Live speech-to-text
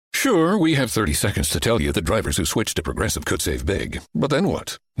Sure, we have 30 seconds to tell you that drivers who switch to Progressive could save big. But then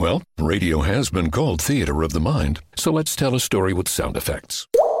what? Well, radio has been called theater of the mind, so let's tell a story with sound effects.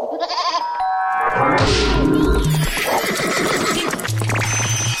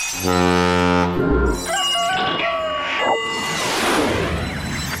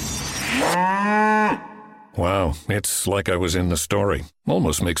 Wow, it's like I was in the story.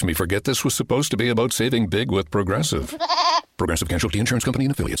 Almost makes me forget this was supposed to be about saving big with Progressive. Progressive Casualty Insurance Company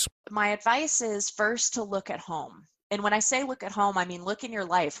and Affiliates. My advice is first to look at home. And when I say look at home, I mean look in your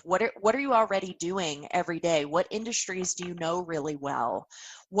life. What are you already doing every day? What industries do you know really well?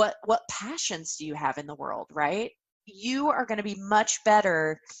 What passions do you have in the world, right? You are going to be much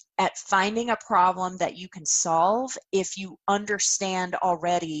better at finding a problem that you can solve if you understand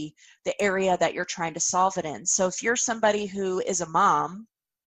already the area that you're trying to solve it in. So if you're somebody who is a mom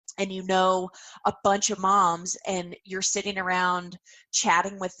and you know a bunch of moms and you're sitting around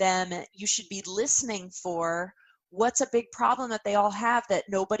chatting with them, you should be listening for what's a big problem that they all have that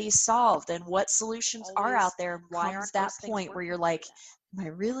nobody's solved and what solutions are out there and why aren't that point where you're like, am I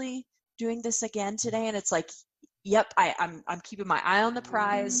really doing this again today? And it's like, yep, I'm keeping my eye on the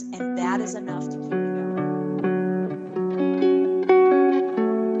prize, and that is enough to keep me going.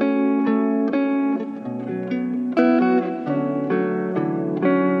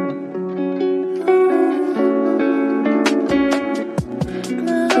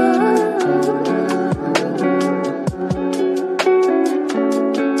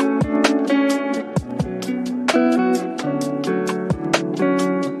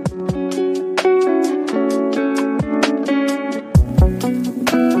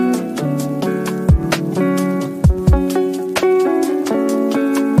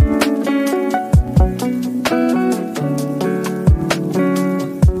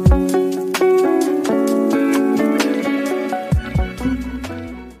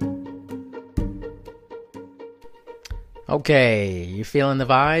 Okay, you feeling the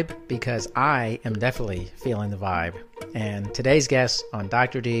vibe? Because I am definitely feeling the vibe. And today's guest on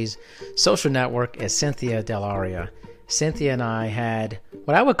Dr. D's social network is Cynthia Delaria. Cynthia and I had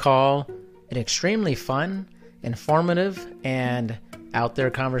what I would call an extremely fun, informative, and out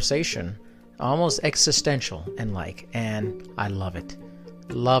there conversation. Almost existential and I love it.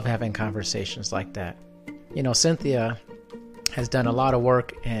 Love having conversations like that. You know, Cynthia has done a lot of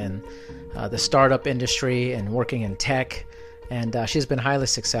work in the startup industry and working in tech, and she's been highly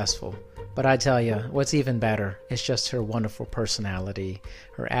successful. But I tell you, what's even better is just her wonderful personality,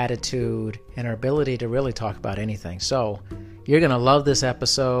 her attitude, and her ability to really talk about anything. So you're going to love this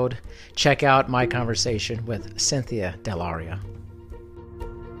episode. Check out my conversation with Cynthia Delaria.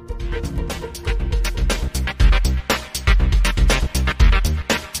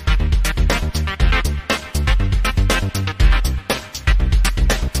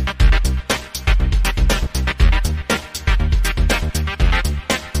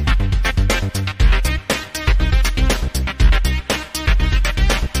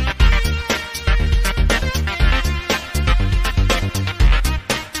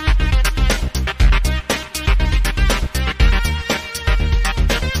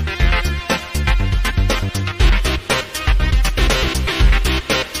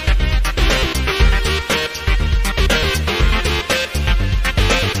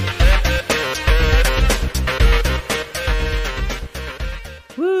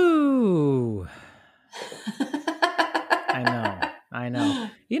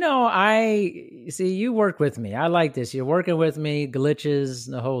 See, you work with me. I like this. You're working with me, glitches,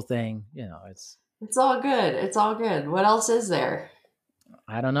 the whole thing. You know, it's all good. It's all good. What else is there?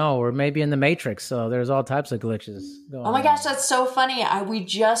 I don't know. We're maybe in the Matrix, so there's all types of glitches going on. Oh my gosh, that's so funny. We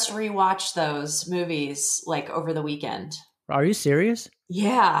just rewatched those movies over the weekend. Are you serious?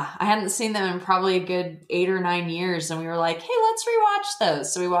 Yeah. I hadn't seen them in probably a good 8 or 9 years, and we were like, hey, let's rewatch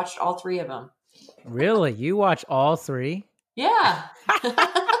those. So we watched all 3 of them. Really? You watch all 3? Yeah.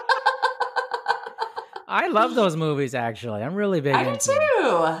 I love those movies, actually. I'm really big into them. I do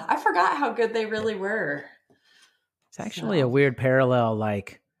too. I forgot how good they really were. It's actually a weird parallel.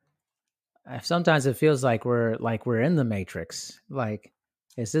 Sometimes it feels like we're in the Matrix.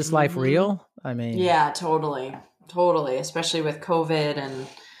 Is this life real? I mean, yeah, totally. Especially with COVID and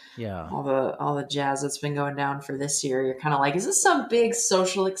all the jazz that's been going down for this year. You're kind of like, is this some big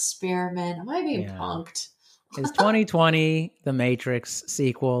social experiment? Am I being punked? Is 2020 the Matrix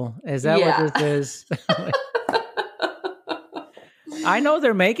sequel? Is that what this is? I know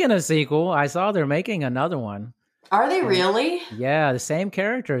they're making a sequel. I saw they're making another one. Are they really? Yeah, the same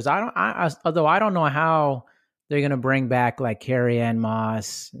characters. Although I don't know how they're going to bring back Carrie Ann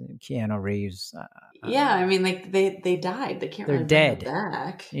Moss, Keanu Reeves. Yeah, I mean, like they died. They can't They're really bring dead. them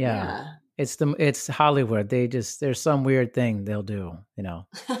back. Yeah. It's Hollywood. There's some weird thing they'll do, you know.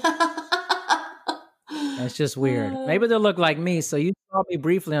 It's just weird. Maybe they'll look like me. So you saw me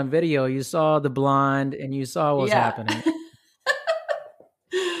briefly on video. You saw the blonde and you saw what was happening.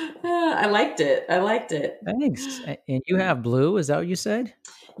 I liked it. I liked it. Thanks. And you have blue, is that what you said?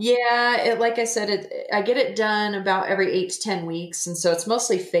 Yeah, like I said, I get it done about every 8 to 10 weeks. And so it's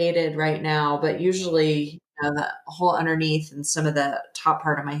mostly faded right now, but usually the whole underneath and some of the top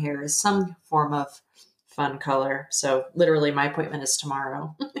part of my hair is some form of fun color. So literally my appointment is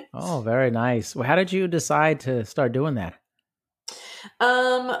tomorrow. Oh, very nice. Well, how did you decide to start doing that?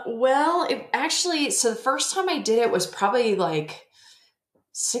 Well, so the first time I did it was probably like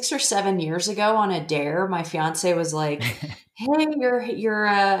 6 or 7 years ago on a dare. My fiance was like, "Hey, you're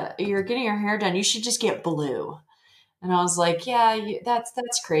getting your hair done. You should just get blue." And I was like, "Yeah,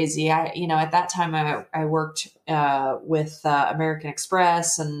 that's crazy." At that time I worked with American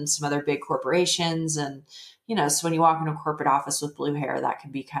Express and some other big corporations, and so when you walk into a corporate office with blue hair, that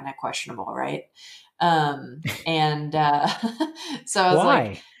can be kind of questionable, right? And so I was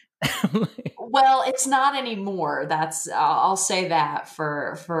like, well, it's not anymore. I'll say that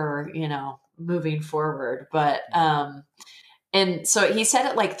for moving forward. But and so he said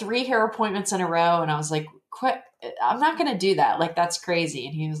it like 3 hair appointments in a row, and I was like, "Quit! I'm not going to do that. Like that's crazy."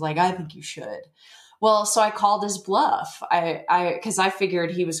 And he was like, "I think you should." Well, so I called his bluff. Because I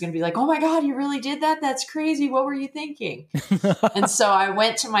figured he was going to be like, "Oh my God, you really did that? That's crazy. What were you thinking?" And so I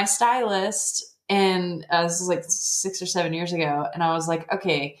went to my stylist, and this was like 6 or 7 years ago, and I was like,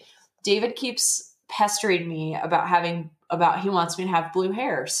 "Okay, David keeps pestering me about he wants me to have blue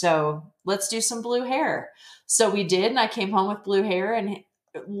hair. So let's do some blue hair." So we did. And I came home with blue hair, and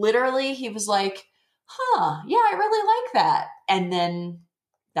literally he was like, "Huh, yeah, I really like that." And then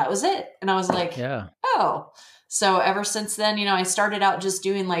that was it. And I was like, yeah. Oh, so ever since then, I started out just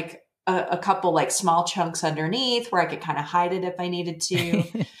doing like a couple like small chunks underneath where I could kind of hide it if I needed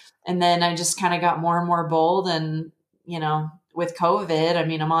to. And then I just kind of got more and more bold. And, with COVID, I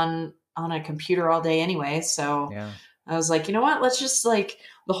mean, I'm on a computer all day anyway. So I was like, you know what? Let's just like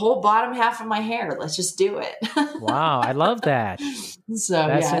the whole bottom half of my hair. Let's just do it. Wow. I love that. So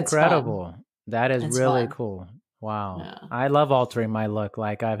that's incredible. That is really fun. Cool. Wow. Yeah. I love altering my look.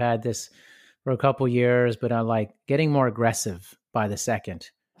 Like I've had this for a couple years, but I'm like getting more aggressive by the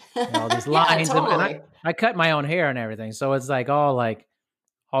second. All these lines. Totally. And I cut my own hair and everything. So it's like all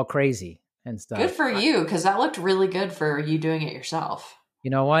crazy and stuff. Good for you, because that looked really good for you doing it yourself.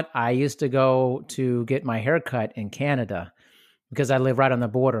 You know what? I used to go to get my hair cut in Canada because I live right on the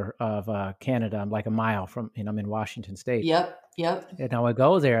border of Canada. I'm like a mile from, I'm in Washington State. Yep. And I would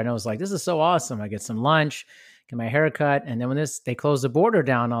go there and I was like, this is so awesome. I get some lunch, get my hair cut. And then when they closed the border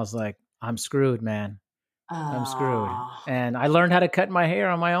down, I was like, I'm screwed, man. I'm screwed. And I learned how to cut my hair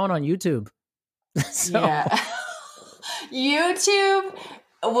on my own on YouTube. Yeah. YouTube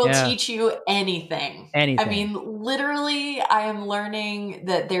will teach you anything. I mean, literally, I am learning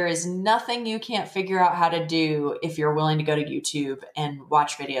that there is nothing you can't figure out how to do if you're willing to go to YouTube and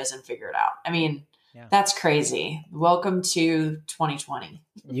watch videos and figure it out. I mean, that's crazy. Welcome to 2020.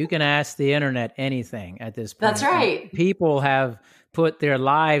 You can ask the internet anything at this point. That's right. And people have put their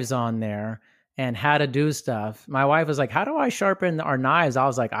lives on there and how to do stuff. My wife was like, "How do I sharpen our knives?" I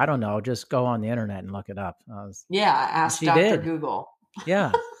was like, "I don't know. Just go on the internet and look it up." Ask Dr. Google.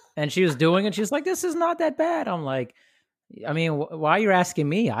 Yeah. And she was doing it. She's like, "This is not that bad." I'm like, I mean, why are you asking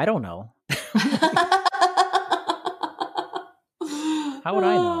me? I don't know. How would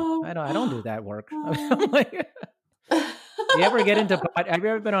I know? I don't do that work. I'm like, you ever get into have you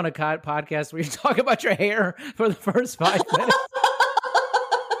ever been on a podcast where you talk about your hair for the first 5 minutes?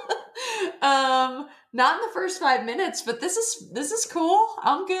 Not in the first 5 minutes, but this is cool.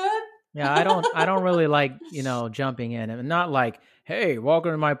 I'm good. Yeah, I don't really like, jumping in and not like, "Hey,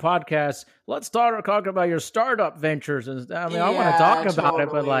 welcome to my podcast. Let's start talking about your startup ventures." And I mean, I want to talk about it,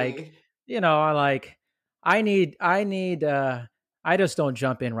 but like, I just don't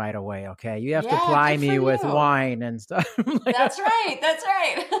jump in right away. Okay. You have to ply me with wine and stuff. That's right. That's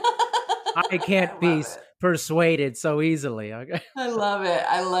right. I can't be persuaded so easily. Okay. I love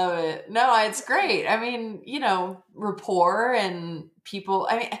it. No, it's great. I mean, rapport and people.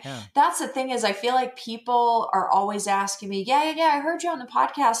 I mean, that's the thing is I feel like people are always asking me, yeah, I heard you on the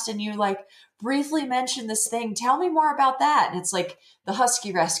podcast and you like briefly mentioned this thing. Tell me more about that. And it's like the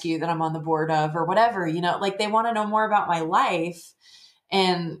Husky Rescue that I'm on the board of or whatever, like they want to know more about my life.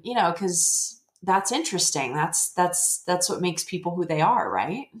 And, because that's interesting. That's what makes people who they are,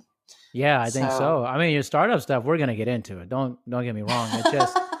 right? Yeah, I think so. I mean, your startup stuff, we're going to get into it. Don't get me wrong. It's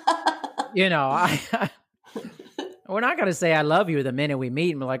just, you know, we're not going to say I love you the minute we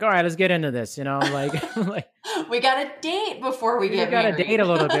meet and we're like, all right, let's get into this. You know, like we got to date before we get got to married. date a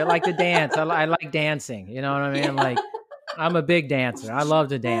little bit, like to dance. I like dancing. You know what I mean? Yeah. Like, I'm a big dancer. I love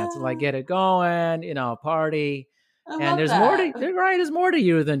to dance. Like, get it going, you know, party. I And love there's that. there's more to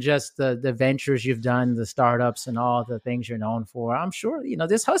you than just the ventures you've done, the startups and all the things you're known for. I'm sure, you know,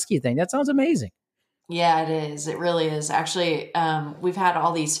 this husky thing, that sounds amazing. Yeah, it is. It really is. Actually, we've had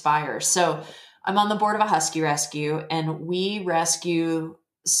all these fires. So I'm on the board of a husky rescue, and we rescue.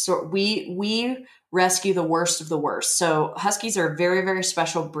 So we rescue the worst of the worst. So huskies are a very, very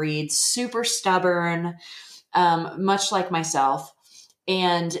special breed, super stubborn, much like myself.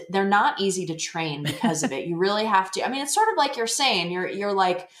 And they're not easy to train because of it. You really have to. I mean, it's sort of like you're saying. You're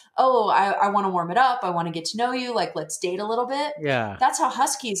like, oh, I want to warm it up. I want to get to know you. Like, let's date a little bit. Yeah. That's how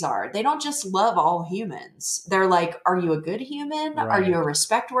huskies are. They don't just love all humans. They're like, are you a good human? Are you a Right.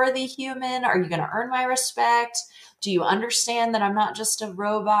 respect-worthy human? Are you going to earn my respect? Do you understand that I'm not just a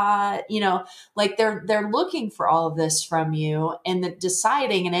robot? You know, like they're looking for all of this from you and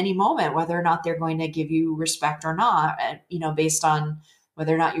deciding in any moment whether or not they're going to give you respect or not, you know, based on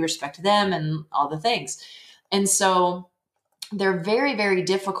whether or not you respect them and all the things. And so they're very, very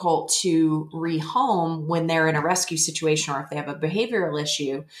difficult to rehome when they're in a rescue situation or if they have a behavioral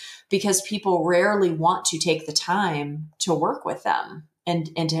issue, because people rarely want to take the time to work with them and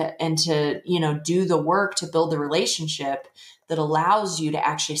to you know, do the work to build the relationship that allows you to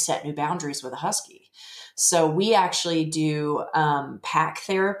actually set new boundaries with a husky. So we actually do pack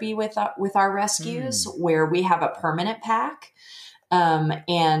therapy with our rescues, where we have a permanent pack.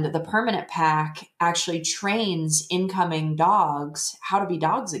 And the permanent pack actually trains incoming dogs how to be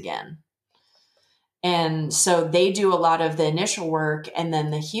dogs again. And so they do a lot of the initial work, and then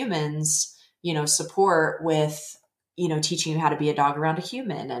the humans, you know, support with, you know, teaching you how to be a dog around a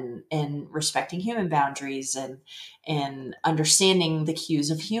human and respecting human boundaries and understanding the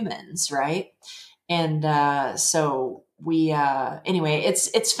cues of humans. Right. And, so we, anyway,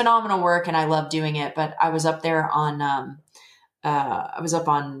 it's phenomenal work and I love doing it, but I was up there on, I was up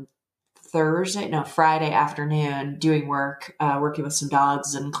on Friday afternoon doing work, working with some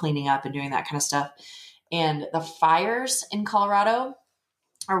dogs and cleaning up and doing that kind of stuff. And the fires in Colorado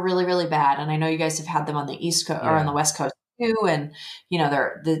are really, really bad. And I know you guys have had them on the East Coast or on the West Coast too. And, you know,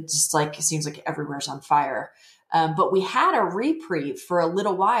 they're just like, it seems like everywhere's on fire. But we had a reprieve for a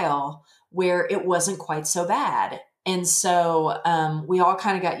little while where it wasn't quite so bad. And so we all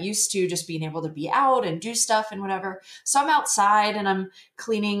kind of got used to just being able to be out and do stuff and whatever. So I'm outside and I'm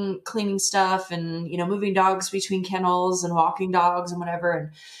cleaning stuff and, you know, moving dogs between kennels and walking dogs and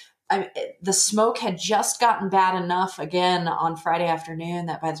whatever. And the smoke had just gotten bad enough again on Friday afternoon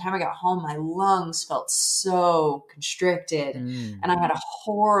that by the time I got home, my lungs felt so constricted and I had a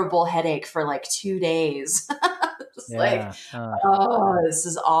horrible headache for like 2 days. Just like, oh, this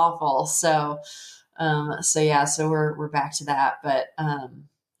is awful. So we're back to that.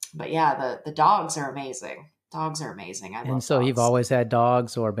 But yeah, the dogs are amazing. Dogs are amazing. I love And so dogs. you've always had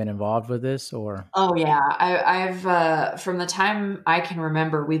dogs or been involved with this, or? Oh yeah. I've from the time I can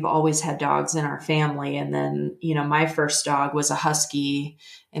remember, we've always had dogs in our family. And then, you know, my first dog was a husky,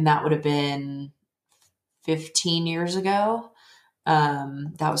 and that would have been 15 years ago.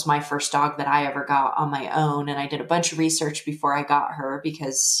 That was my first dog that I ever got on my own. And I did a bunch of research before I got her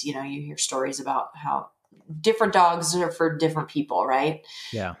because, you know, you hear stories about how different dogs are for different people. Right.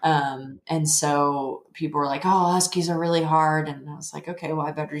 Yeah. And so people were like, oh, huskies are really hard. And I was like, okay, well,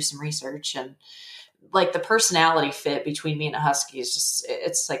 I better do some research. And like the personality fit between me and a husky is just,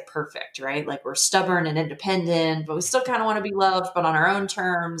 it's like perfect, right? Like we're stubborn and independent, but we still kind of want to be loved, but on our own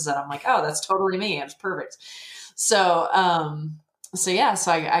terms. And I'm like, oh, that's totally me. It's perfect. So, so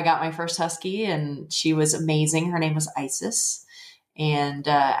I got my first husky and she was amazing. Her name was Isis. And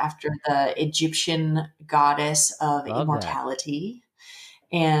after the Egyptian goddess of immortality.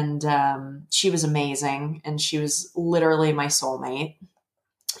 And she was amazing. And she was literally my soulmate.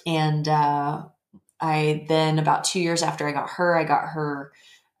 And I then, about 2 years after I got her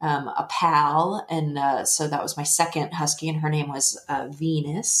a pal. And so that was my second husky. And her name was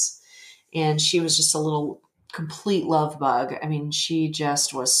Venus. And she was just a little complete love bug. I mean, she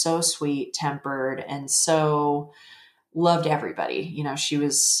just was so sweet tempered and so loved everybody. You know, she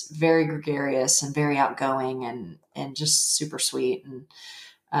was very gregarious and very outgoing and just super sweet.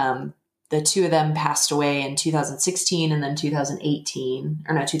 And the two of them passed away in 2016 and then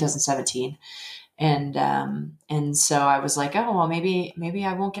 2017. And so I was like, oh, well, maybe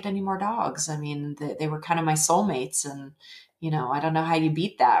I won't get any more dogs. I mean, they were kind of my soulmates, and, you know, I don't know how you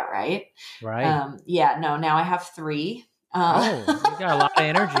beat that. Right. Right. Yeah, no, now I have 3. Oh, you got a lot of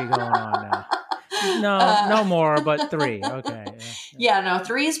energy going on now. No more, but 3. Okay. Yeah, no,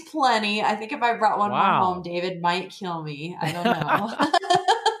 3 is plenty. I think if I brought one more home, Wow. David might kill me. I don't know.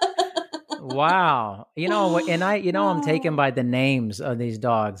 Wow. And I'm taken by the names of these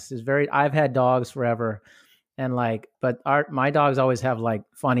dogs. I've had dogs forever, and but my dogs always have like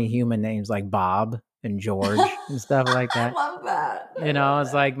funny human names like Bob and George and stuff like I that. love that.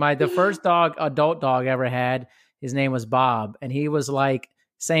 It's like the first adult dog I ever had, his name was Bob, and he was like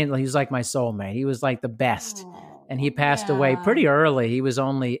saying he was like my soulmate. He was like the best. And he passed away pretty early. He was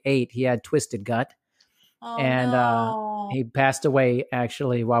only 8. He had twisted gut. And no. he passed away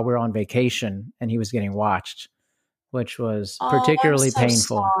actually while we were on vacation, and he was getting watched, which was particularly I'm so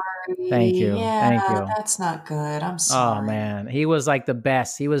painful. Sorry. Thank you. Yeah, Thank you. that's not good. I'm sorry. Oh man, he was like the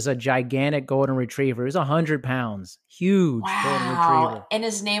best. He was a gigantic golden retriever. He was 100 pounds, huge golden retriever. And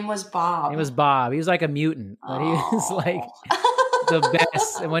his name was Bob. He was Bob. He was like a mutant, but he was like the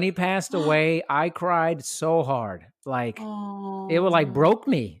best. And when he passed away, I cried so hard. It would broke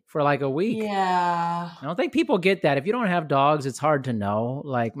me for like a week. Yeah. I don't think people get that. If you don't have dogs, it's hard to know.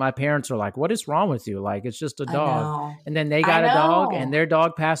 Like my parents are like, "What is wrong with you?" Like it's just a dog. And then they got a dog, and their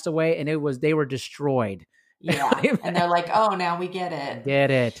dog passed away, and they were destroyed. Yeah. And they're like, "Oh, now we get it." Get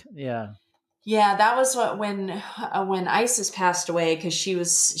it? Yeah. Yeah, that was when Isis passed away, because she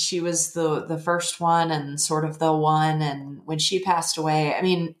was the first one and sort of the one, and when she passed away, I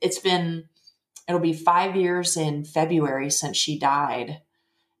mean, it'll be 5 years in February since she died.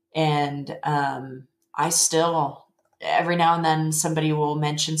 And I still, every now and then somebody will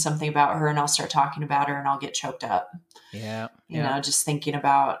mention something about her and I'll start talking about her and I'll get choked up. Yeah. You know, just thinking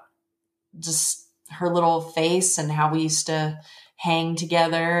about just her little face and how we used to hang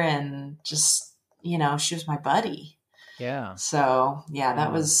together, and just, she was my buddy. Yeah. So yeah,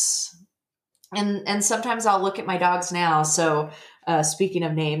 that was, and sometimes I'll look at my dogs now. So speaking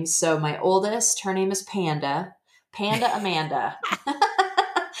of names, so my oldest, her name is Panda Amanda.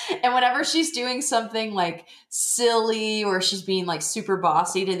 And whenever she's doing something like silly or she's being like super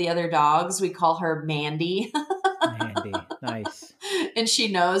bossy to the other dogs, we call her Mandy. Mandy. Nice. And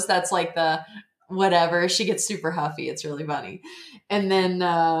she knows that's like the whatever. She gets super huffy. It's really funny. And then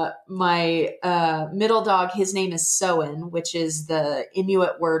my middle dog, his name is Soen, which is the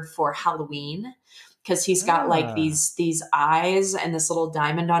Inuit word for Halloween, because he's got like these eyes and this little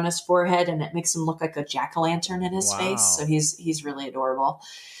diamond on his forehead, and it makes him look like a jack-o'-lantern in his face. So he's really adorable.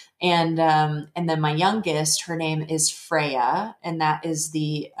 And then my youngest, her name is Freya, and that is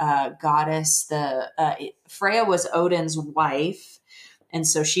the goddess. Freya was Odin's wife, and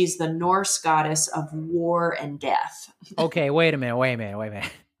so she's the Norse goddess of war and death. Okay, wait a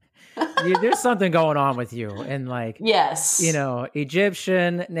minute. There's something going on with you, and yes,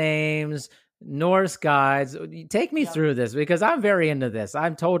 Egyptian names, Norse gods. Take me through this, because I'm very into this.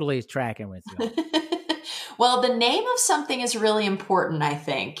 I'm totally tracking with you. Well, the name of something is really important, I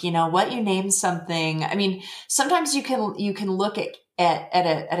think. What you name something. I mean, sometimes you can look at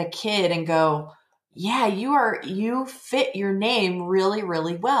a kid and go, yeah, you fit your name really,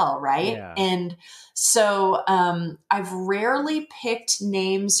 really well, right? Yeah. And so I've rarely picked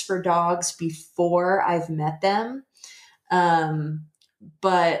names for dogs before I've met them.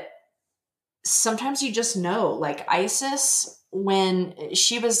 But sometimes you just know, like Isis, when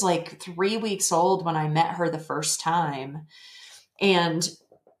she was like 3 weeks old when I met her the first time, and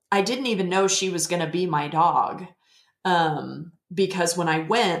I didn't even know she was going to be my dog. Because when I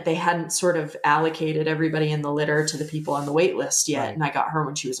went, they hadn't sort of allocated everybody in the litter to the people on the wait list yet. Right. And I got her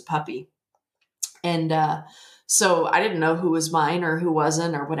when she was a puppy. And so I didn't know who was mine or who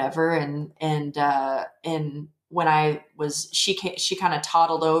wasn't or whatever. And when I was, she kind of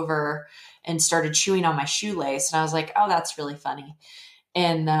toddled over and started chewing on my shoelace. And I was like, oh, that's really funny.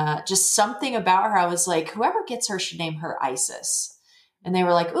 And just something about her, I was like, whoever gets her should name her Isis. And they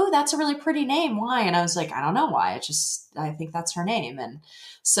were like, ooh, that's a really pretty name. Why? And I was like, I don't know why. I think that's her name. And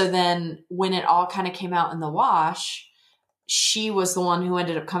so then when it all kind of came out in the wash, she was the one who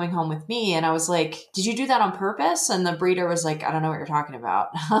ended up coming home with me. And I was like, did you do that on purpose? And the breeder was like, I don't know what you're talking about.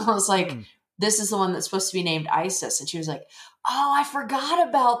 I was like, this is the one that's supposed to be named Isis. And she was like, oh, I forgot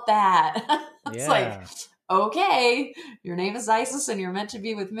about that. It's like, okay, your name is Isis and you're meant to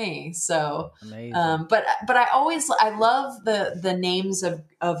be with me. So, amazing. But I love the names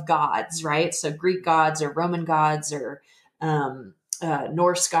of gods, right? So Greek gods or Roman gods or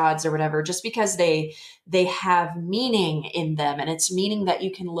Norse gods or whatever, just because they have meaning in them, and it's meaning that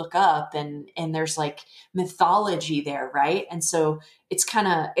you can look up, and there's like mythology there, right? And so it's kind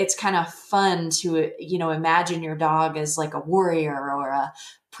of fun to imagine your dog as like a warrior or a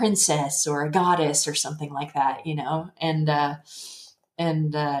princess or a goddess or something like that,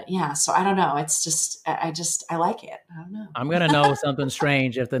 yeah, so I don't know. It's just, I like it. I don't know. I'm going to know something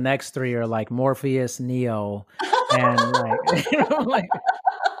strange if the next three are like Morpheus, Neo, and like, like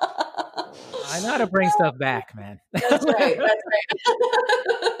I know how to bring stuff back, man. That's right. That's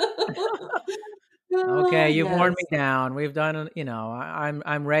right. Okay, you've worn Yes. me down. We've done,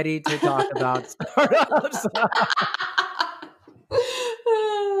 I'm ready to talk about startups.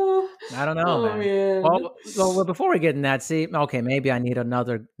 I don't know, Oh man. man. Well, before we get in that, see, okay, maybe I need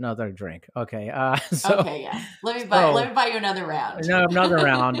another drink. Okay, Okay, yeah. Let me so buy you another round. another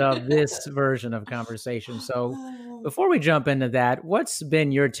round of this version of conversation. So before we jump into that, what's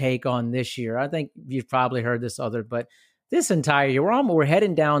been your take on this year? I think you've probably heard this but this entire year, we're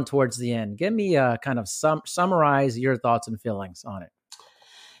heading down towards the end. Give me a kind of summarize your thoughts and feelings on it.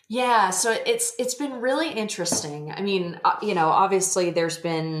 Yeah, so it's been really interesting. I mean, obviously there's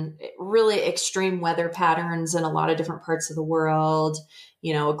been really extreme weather patterns in a lot of different parts of the world,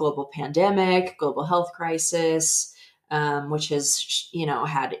 a global pandemic, global health crisis, which has,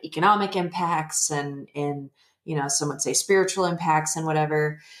 had economic impacts and some would say spiritual impacts and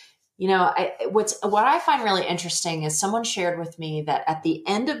whatever. What I find really interesting is someone shared with me that at the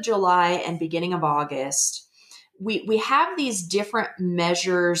end of July and beginning of August, we have these different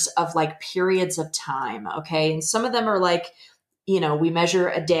measures of like periods of time. Okay. And some of them are like, we measure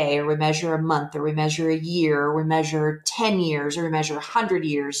a day or we measure a month or we measure a year or we measure 10 years or we measure 100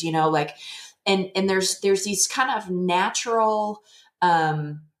 years, and there's these kind of natural,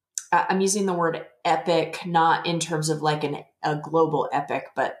 I'm using the word epic, not in terms of like a global epic,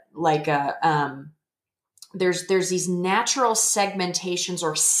 but like there's these natural segmentations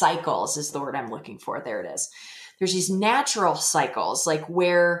or cycles is the word I'm looking for. There it is. There's these natural cycles, like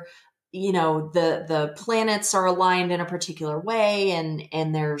where, the planets are aligned in a particular way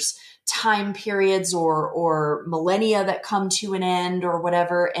and there's time periods or millennia that come to an end or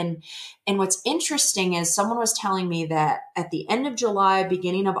whatever. And what's interesting is someone was telling me that at the end of July,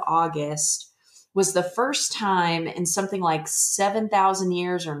 beginning of August was the first time in something like 7,000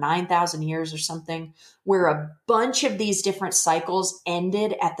 years or 9,000 years or something where a bunch of these different cycles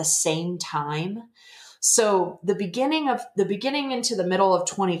ended at the same time. So the beginning into the middle of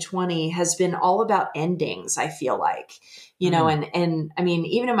 2020 has been all about endings, I feel like, and I mean,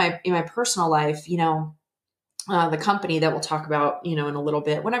 even in my personal life, the company that we'll talk about, in a little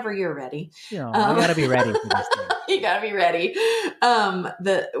bit, whenever you're ready. You gotta be ready for this thing. You gotta be ready.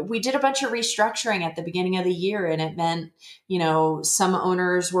 We did a bunch of restructuring at the beginning of the year, and it meant, some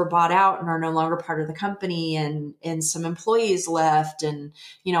owners were bought out and are no longer part of the company, and some employees left, and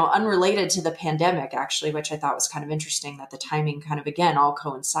unrelated to the pandemic, actually, which I thought was kind of interesting that the timing kind of again all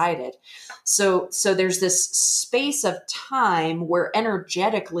coincided. So there's this space of time where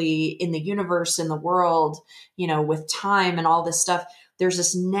energetically in the universe, in the world, with time and all this stuff, there's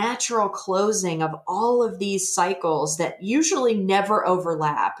this natural closing of all of these cycles that usually never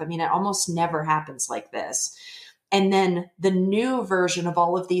overlap. I mean, it almost never happens like this. And then the new version of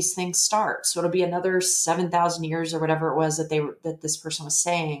all of these things starts. So it'll be another 7,000 years or whatever it was that this person was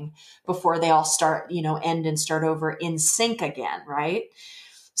saying before they all start, end and start over in sync again. Right.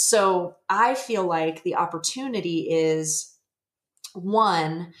 So I feel like the opportunity is,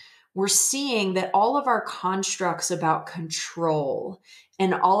 one, we're seeing that all of our constructs about control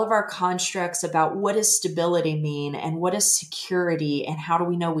and all of our constructs about what does stability mean and what is security and how do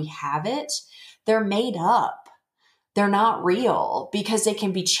we know we have it, they're made up. They're not real because they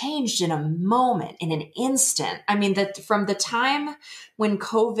can be changed in a moment, in an instant. I mean, that from the time when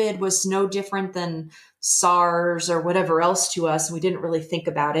COVID was no different than SARS or whatever else to us, and we didn't really think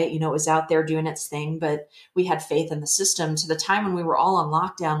about it, it was out there doing its thing, but we had faith in the system, to the time when we were all on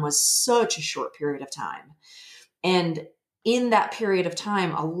lockdown was such a short period of time. And in that period of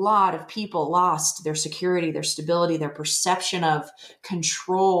time, a lot of people lost their security, their stability, their perception of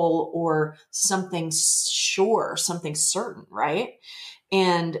control or something sure, something certain, right?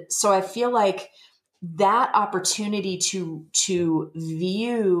 And so I feel like that opportunity to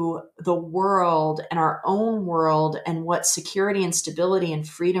view the world and our own world and what security and stability and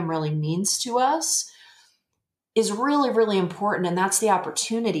freedom really means to us is really, really important. And that's the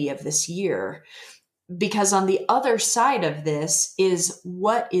opportunity of this year. Because on the other side of this is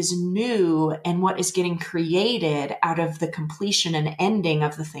what is new and what is getting created out of the completion and ending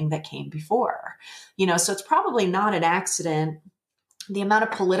of the thing that came before. So it's probably not an accident, the amount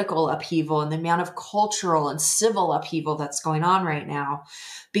of political upheaval and the amount of cultural and civil upheaval that's going on right now,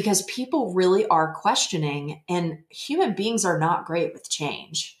 because people really are questioning, and human beings are not great with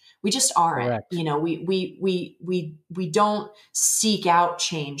change. We just aren't. Correct. We don't seek out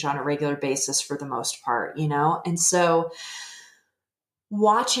change on a regular basis for the most part, and so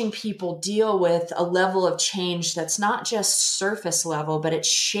watching people deal with a level of change that's not just surface level, but it's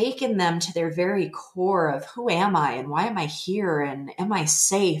shaken them to their very core of who am I and why am I here and am I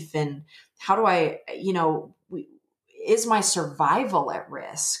safe and how do I, is my survival at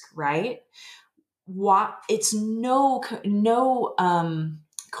risk, right? It's no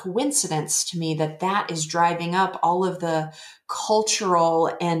coincidence to me that is driving up all of the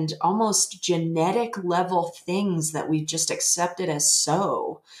cultural and almost genetic level things that we've just accepted as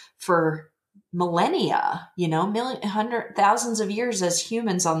so for millennia, thousands of years as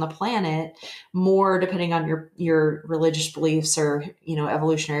humans on the planet, more depending on your religious beliefs or,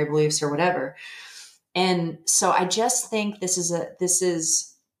 evolutionary beliefs or whatever. And so I just think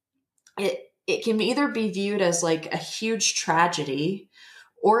it can either be viewed as like a huge tragedy,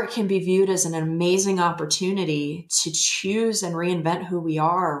 or it can be viewed as an amazing opportunity to choose and reinvent who we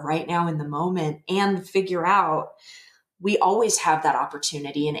are right now in the moment and figure out we always have that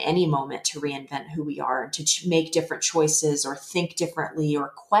opportunity in any moment to reinvent who we are and to make different choices or think differently or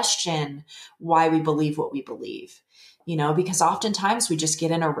question why we believe what we believe, because oftentimes we just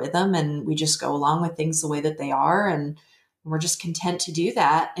get in a rhythm and we just go along with things the way that they are. And we're just content to do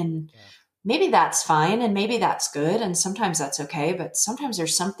that. And maybe that's fine. And maybe that's good. And sometimes that's okay. But sometimes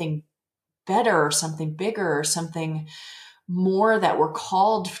there's something better or something bigger or something more that we're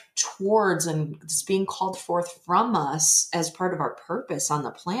called towards and it's being called forth from us as part of our purpose on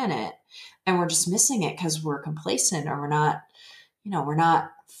the planet. And we're just missing it because we're complacent or we're not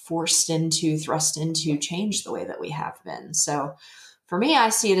thrust into change the way that we have been. So for me, I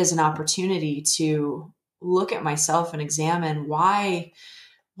see it as an opportunity to look at myself and examine why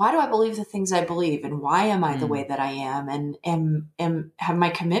do I believe the things I believe and why am I the way that I am? And have my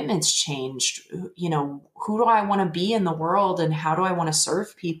commitments changed? Who do I want to be in the world and how do I want to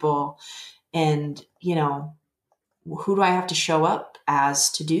serve people? And, who do I have to show up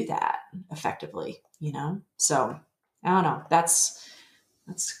as to do that effectively? So I don't know. That's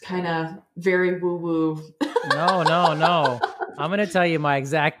kind of very woo woo. No. I'm going to tell you my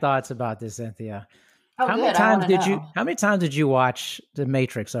exact thoughts about this, Cynthia. Oh, how many times did you watch The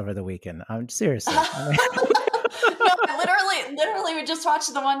Matrix over the weekend? I'm seriously. No, I literally we just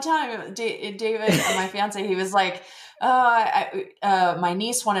watched the one time. David, my fiance, he was like, my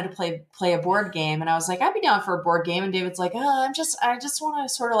niece wanted to play a board game, and I was like, I'd be down for a board game. And David's like, I just want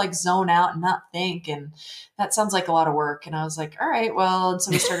to sort of like zone out and not think, and that sounds like a lot of work. And I was like, all right, well. And so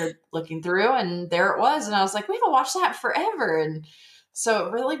we started looking through, and there it was, and I was like, we haven't watched that forever, and so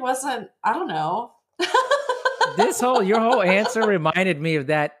it really wasn't. I don't know. Your whole answer reminded me of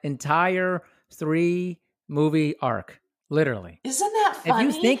that entire 3-movie arc, literally. Isn't that funny?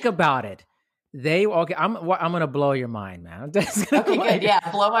 If you think about it, I'm going to blow your mind, man. Okay, good.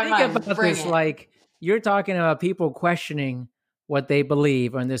 Yeah, blow my mind. Think about this, like you're talking about people questioning what they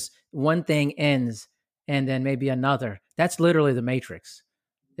believe, and this one thing ends, and then maybe another. That's literally the Matrix.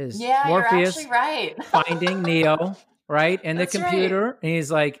 Morpheus, you're actually right. finding Neo, right, and the computer, right. And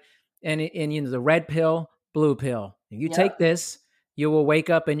he's like, and the red pill, blue pill. You take this, you will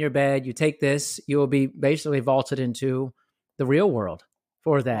wake up in your bed. You take this, you will be basically vaulted into the real world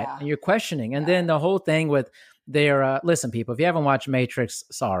for that. Yeah. And you're questioning. And then the whole thing with their, listen, people, if you haven't watched Matrix,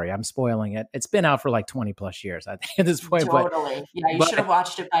 sorry, I'm spoiling it. It's been out for like 20 plus years, I think, at this point. Totally. You should have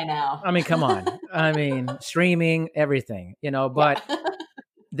watched it by now. I mean, come on. Streaming, everything, but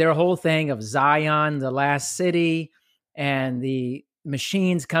their whole thing of Zion, the last city, and the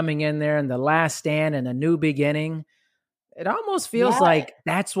machines coming in there and the last stand and a new beginning. It almost feels like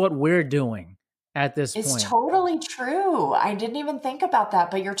that's what we're doing at this point. It's totally true. I didn't even think about that,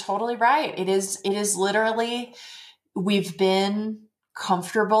 but you're totally right. It is literally, we've been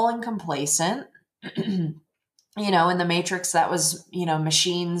comfortable and complacent. In the Matrix, that was,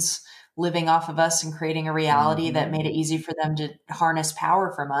 machines living off of us and creating a reality that made it easy for them to harness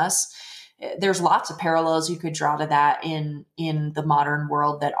power from us. There's lots of parallels you could draw to that in the modern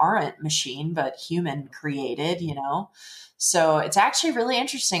world that aren't machine, but human created, So it's actually really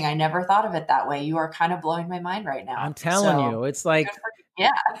interesting. I never thought of it that way. You are kind of blowing my mind right now. I'm telling you, it's like,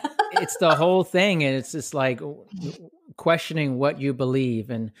 it's the whole thing. And it's just like questioning what you believe.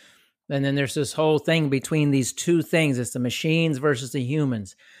 And then there's this whole thing between these two things. It's the machines versus the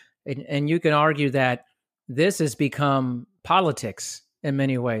humans. And you can argue that this has become politics in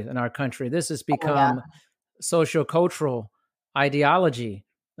many ways in our country. This has become socio-cultural ideology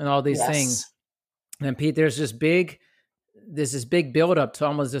and all these things. And Pete, there's this big there's this big buildup to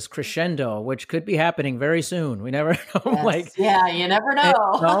almost this crescendo, which could be happening very soon. We never know. Yes. Yeah, you never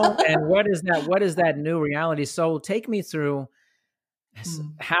know. And what is that? What is that new reality? So take me through,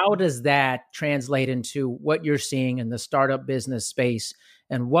 how does that translate into what you're seeing in the startup business space,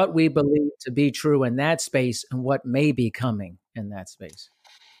 and what we believe to be true in that space, and what may be coming in that space?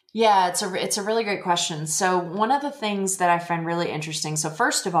 Yeah, it's a really great question. So one of the things that I find really interesting. So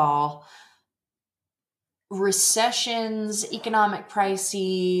first of all, recessions, economic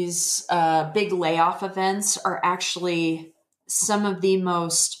crises, big layoff events are actually some of the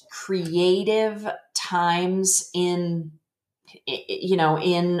most creative times in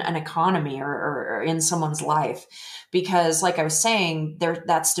an economy or in someone's life, because like I was saying,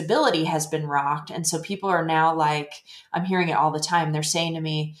 that stability has been rocked. And so people are now like, I'm hearing it all the time. They're saying to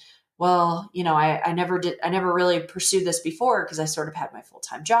me, well, I never really pursued this before because I sort of had my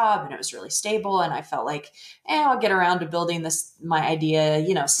full-time job and it was really stable. And I felt like, I'll get around to building my idea,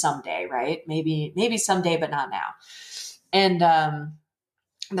 someday, right? Maybe someday, but not now. And,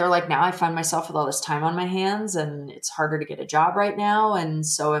 they're like, now I find myself with all this time on my hands and it's harder to get a job right now. And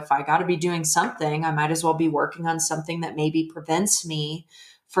so if I got to be doing something, I might as well be working on something that maybe prevents me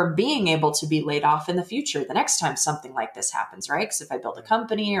from being able to be laid off in the future, the next time something like this happens, right? Because if I build a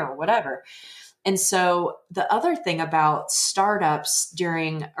company or whatever. And so the other thing about startups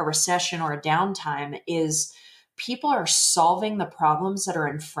during a recession or a downtime is people are solving the problems that are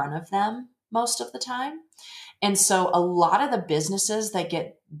in front of them most of the time. And so a lot of the businesses that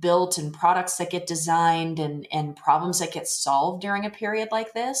get built and products that get designed and problems that get solved during a period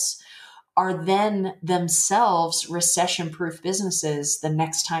like this are then themselves recession-proof businesses the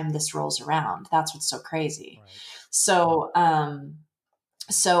next time this rolls around. That's what's so crazy. Right.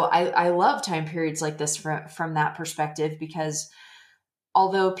 So I love time periods like this from that perspective, because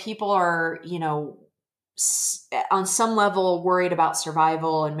although people are, on some level worried about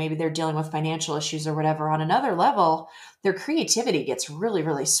survival and maybe they're dealing with financial issues or whatever, on another level, their creativity gets really,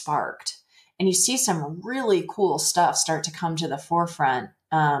 really sparked. And you see some really cool stuff start to come to the forefront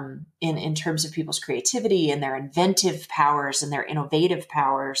in terms of people's creativity and their inventive powers and their innovative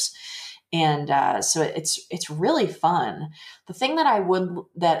powers. And so it's really fun. The thing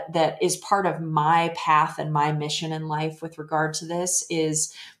that is part of my path and my mission in life with regard to this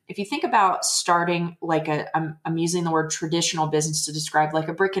is, if you think about starting like I'm using the word traditional business to describe like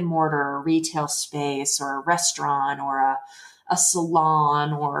a brick and mortar or retail space or a restaurant or a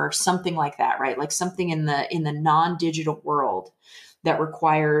salon or something like that, right? Like something in the non-digital world that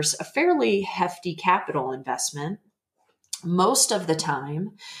requires a fairly hefty capital investment. Most of the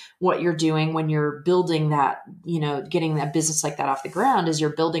time, what you're doing when you're building that, getting that business like that off the ground, is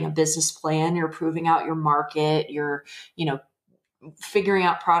you're building a business plan, you're proving out your market, you're, figuring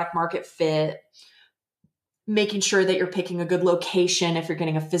out product market fit, making sure that you're picking a good location if you're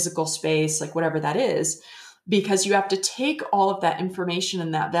getting a physical space, like whatever that is, because you have to take all of that information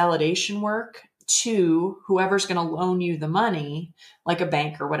and that validation work to whoever's going to loan you the money, like a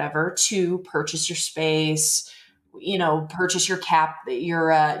bank or whatever, to purchase your space, purchase your what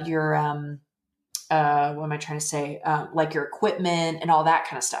am I trying to say? Like your equipment and all that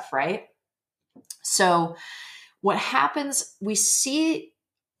kind of stuff, right? So what happens, we see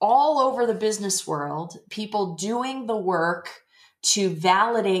all over the business world, people doing the work to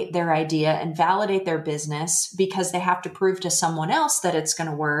validate their idea and validate their business because they have to prove to someone else that it's going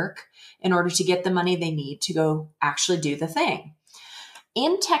to work in order to get the money they need to go actually do the thing.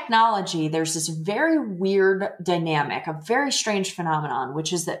 In technology, there's this very weird dynamic, a very strange phenomenon,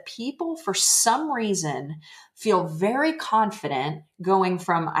 which is that people, for some reason, feel very confident going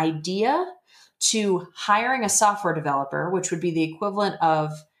from idea to hiring a software developer, which would be the equivalent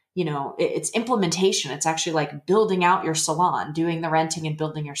of, it's implementation. It's actually like building out your salon, doing the renting and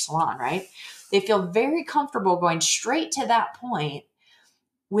building your salon, right? They feel very comfortable going straight to that point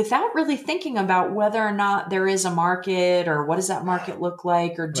without really thinking about whether or not there is a market or what does that market look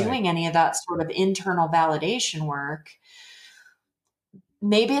like, or doing any of that sort of internal validation work.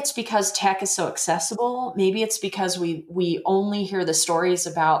 Maybe it's because tech is so accessible. Maybe it's because we only hear the stories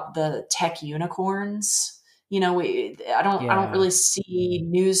about the tech unicorns. I don't really see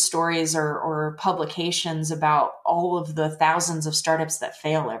news stories or publications about all of the thousands of startups that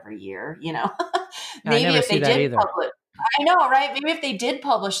fail every year. Maybe if they did publish, I know, right? Maybe if they did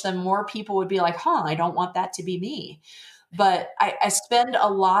publish them, more people would be like, I don't want that to be me. But I spend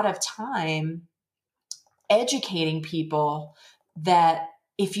a lot of time educating people that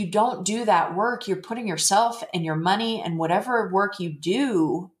if you don't do that work, you're putting yourself and your money and whatever work you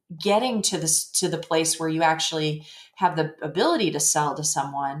do getting to the place where you actually have the ability to sell to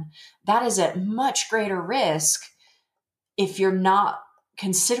someone, that is at much greater risk if you're not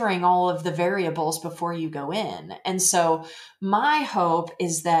considering all of the variables before you go in. And so my hope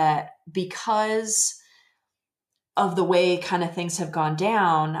is that because of the way kind of things have gone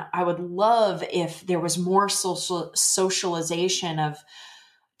down, I would love if there was more socialization of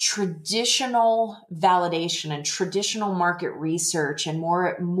traditional validation and traditional market research, and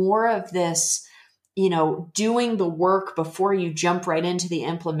more of this, doing the work before you jump right into the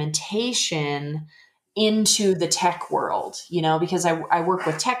implementation into the tech world, because I work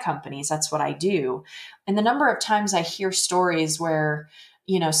with tech companies. That's what I do. And the number of times I hear stories where,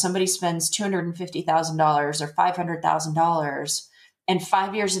 somebody spends $250,000 or $500,000 and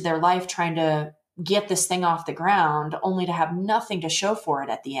 5 years of their life trying to get this thing off the ground only to have nothing to show for it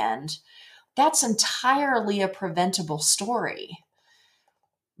at the end. That's entirely a preventable story.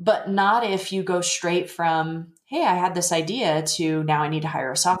 But not if you go straight from, hey, I had this idea, to now I need to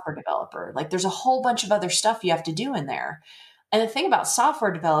hire a software developer. Like, there's a whole bunch of other stuff you have to do in there. And the thing about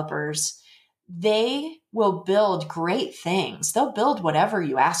software developers, they will build great things. They'll build whatever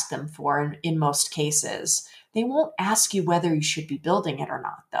you ask them for in most cases. They won't ask you whether you should be building it or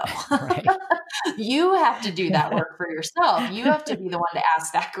not, though. Right. You have to do that work for yourself. You have to be the one to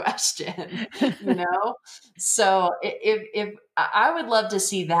ask that question, So if I would love to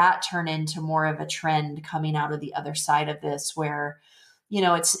see that turn into more of a trend coming out of the other side of this, where,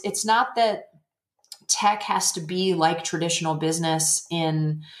 it's not that tech has to be like traditional business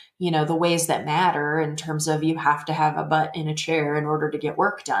in, the ways that matter, in terms of you have to have a butt in a chair in order to get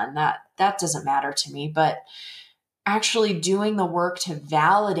work done. That doesn't matter to me, but actually doing the work to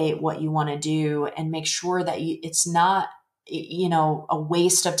validate what you want to do and make sure that it's not, a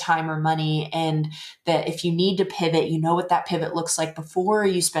waste of time or money. And that if you need to pivot, what that pivot looks like before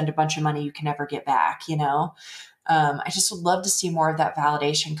you spend a bunch of money you can never get back. I just would love to see more of that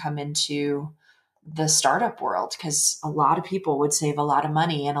validation come into the startup world, because a lot of people would save a lot of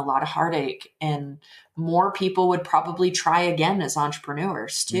money and a lot of heartache, and more people would probably try again as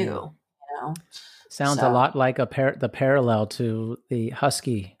entrepreneurs too. Sounds a lot like the parallel to the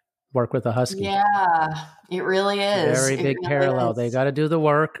Husky work with a Husky. Yeah, it really is. Very big parallel. They got to do the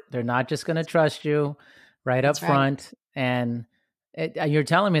work. They're not just going to trust you right up front. And you're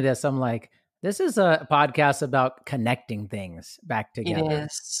telling me this, I'm like, this is a podcast about connecting things back together. It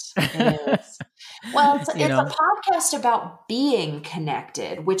is. Well, it's a podcast about being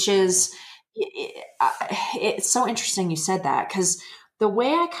connected, which is, it's so interesting you said that, because the way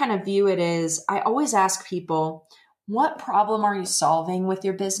I kind of view it is, I always ask people, what problem are you solving with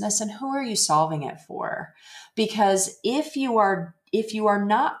your business, and who are you solving it for? Because if you are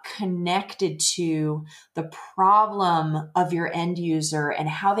not connected to the problem of your end user and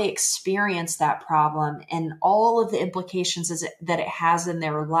how they experience that problem and all of the implications that it has in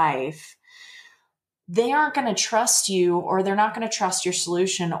their life, they aren't going to trust you, or they're not going to trust your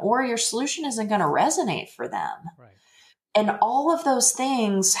solution, or your solution isn't going to resonate for them. Right. And all of those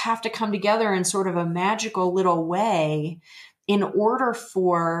things have to come together in sort of a magical little way in order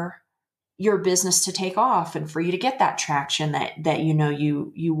for your business to take off and for you to get that traction that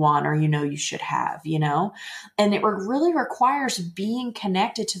you want, or you should have, and it really requires being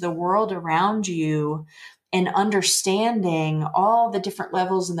connected to the world around you and understanding all the different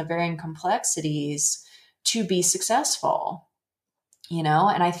levels and the varying complexities to be successful, and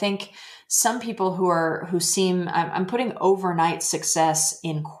I think some people who seem, I'm putting overnight success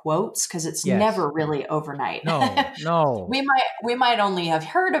in quotes, because it's never really overnight. No. We might only have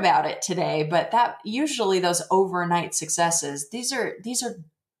heard about it today, but that usually those overnight successes, these are,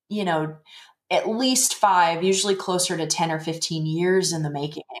 at least 5, usually closer to 10 or 15 years in the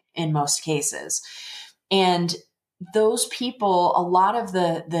making in most cases. And those people, a lot of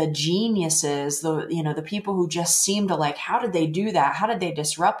the geniuses, the people who just seem to like, how did they do that? How did they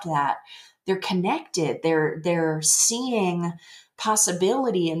disrupt that? They're connected. They're seeing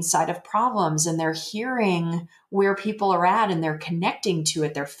possibility inside of problems, and they're hearing where people are at, and they're connecting to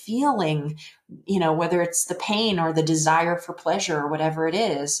it. They're feeling, whether it's the pain or the desire for pleasure or whatever it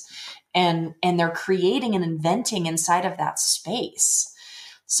is. And they're creating and inventing inside of that space.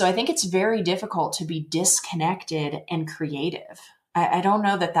 So I think it's very difficult to be disconnected and creative. I don't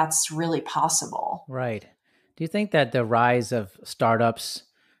know that that's really possible. Right. Do you think that the rise of startups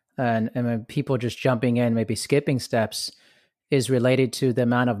and people just jumping in, maybe skipping steps, is related to the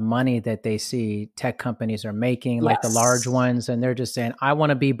amount of money that they see tech companies are making, like the large ones, and they're just saying, I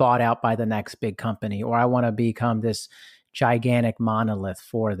want to be bought out by the next big company, or I want to become this gigantic monolith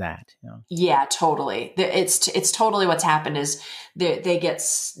for that. You know? Yeah, totally. It's totally what's happened is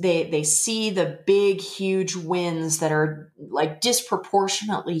they see the big, huge wins that are like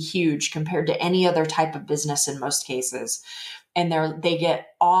disproportionately huge compared to any other type of business in most cases. And they get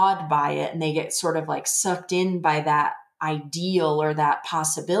awed by it, and they get sort of like sucked in by that ideal or that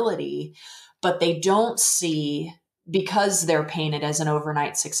possibility, but they don't see, because they're painted as an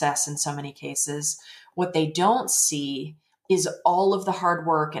overnight success in so many cases, what they don't see is all of the hard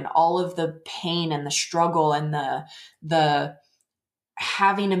work and all of the pain and the struggle and the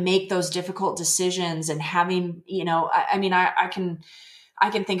having to make those difficult decisions and having, I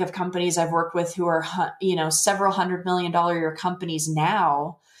can think of companies I've worked with who are, several $100 million a year companies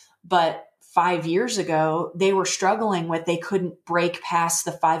now, but 5 years ago, they were struggling with, they couldn't break past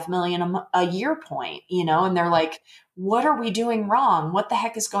the 5 million a year point, and they're like, what are we doing wrong? What the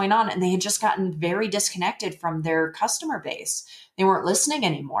heck is going on? And they had just gotten very disconnected from their customer base. They weren't listening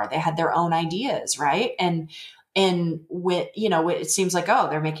anymore. They had their own ideas. Right. And it seems like, oh,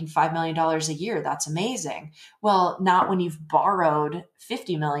 they're making $5 million a year. That's amazing. Well, not when you've borrowed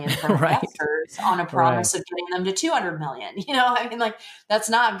 50 million from Right. investors on a promise of getting them to 200 million. That's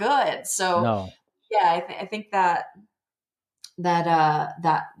not good. So No. yeah, I think that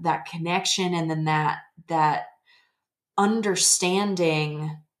connection, and then that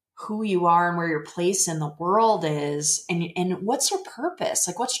understanding who you are and where your place in the world is, and what's your purpose,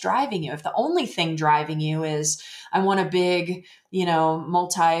 like what's driving you. If the only thing driving you is, I want a big,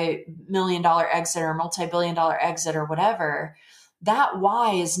 multi-million-dollar exit or multi-billion-dollar exit or whatever, that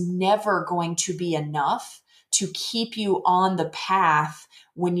why is never going to be enough to keep you on the path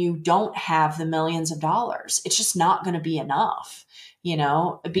when you don't have the millions of dollars. It's just not going to be enough,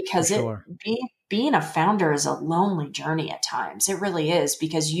 because For sure. Being a founder is a lonely journey at times. It really is,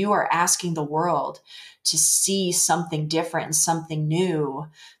 because you are asking the world to see something different and something new.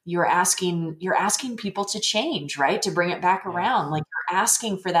 You're asking people to change, right? To bring it back around. Like, you're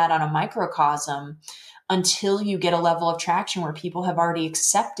asking for that on a microcosm until you get a level of traction where people have already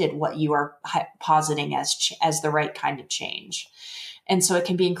accepted what you are positing as the right kind of change. And so it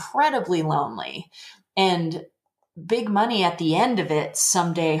can be incredibly lonely, and big money at the end of it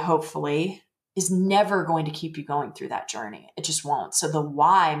someday, hopefully, is never going to keep you going through that journey. It just won't. So the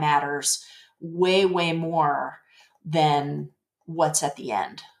why matters way, way more than what's at the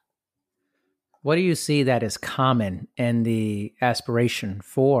end. What do you see that is common in the aspiration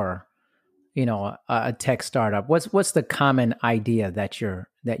for, a tech startup? What's the common idea that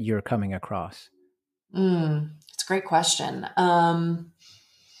you're coming across? It's a great question.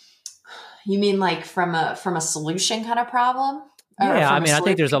 You mean like from a solution kind of problem? Yeah, I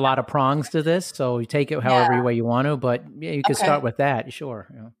think there's a lot of prongs to this, so you take it however way you want to, but yeah, you can start with that, sure.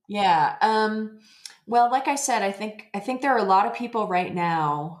 Yeah. Well, like I said, I think there are a lot of people right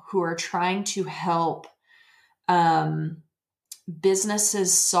now who are trying to help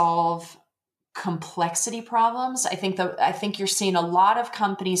businesses solve complexity problems. I think you're seeing a lot of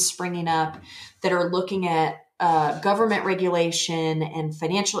companies springing up that are looking at government regulation and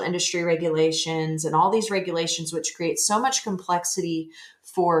financial industry regulations and all these regulations, which create so much complexity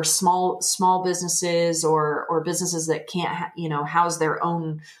for small businesses or businesses that can't house their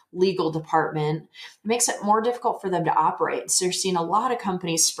own legal department. It makes it more difficult for them to operate. So you're seeing a lot of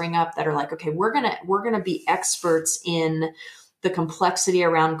companies spring up that are like, okay, we're gonna be experts in the complexity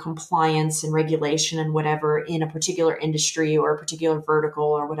around compliance and regulation and whatever in a particular industry or a particular vertical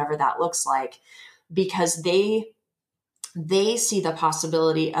or whatever that looks like, because they see the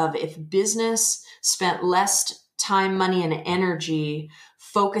possibility of, if business spent less time, money, and energy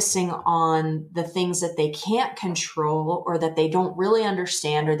focusing on the things that they can't control or that they don't really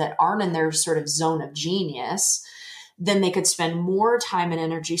understand or that aren't in their sort of zone of genius, then they could spend more time and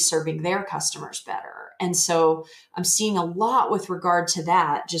energy serving their customers better. And so I'm seeing a lot with regard to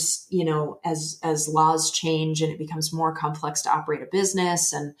that, just, as laws change and it becomes more complex to operate a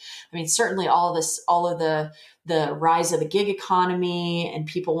business. And I mean, certainly all of the rise of the gig economy and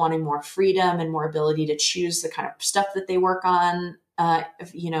people wanting more freedom and more ability to choose the kind of stuff that they work on,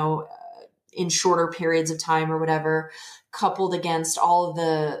 in shorter periods of time or whatever, coupled against all of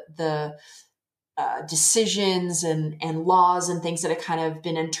the decisions and laws and things that have kind of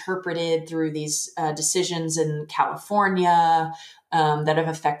been interpreted through these decisions in California that have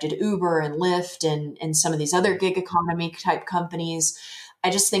affected Uber and Lyft and some of these other gig economy type companies. I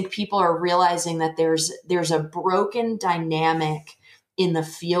just think people are realizing that there's a broken dynamic in the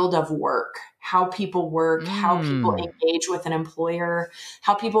field of work, how people work, how people engage with an employer,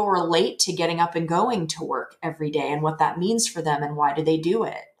 how people relate to getting up and going to work every day and what that means for them and why do they do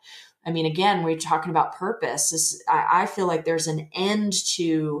it. I mean, again, we're talking about purpose. I feel like there's an end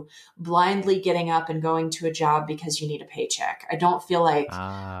to blindly getting up and going to a job because you need a paycheck. I don't feel like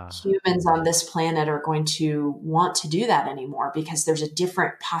Ah, humans on this planet are going to want to do that anymore because there's a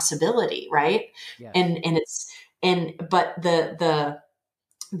different possibility, right? yes. But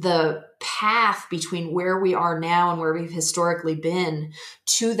the path between where we are now and where we've historically been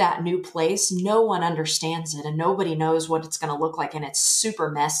to that new place, no one understands it and nobody knows what it's going to look like. And it's super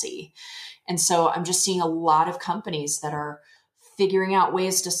messy. And so I'm just seeing a lot of companies that are figuring out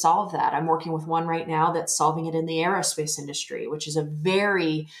ways to solve that. I'm working with one right now that's solving it in the aerospace industry, which is a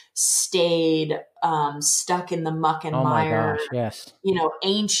very staid, stuck in the muck and Oh my mire, gosh, yes.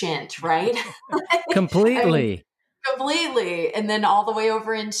 ancient, right? I mean, Completely. completely. And then all the way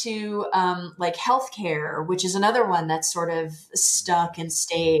over into like healthcare, which is another one that's sort of stuck and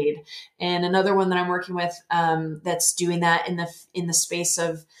stayed. And another one that I'm working with that's doing that in the space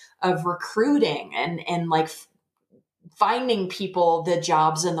of recruiting and like finding people the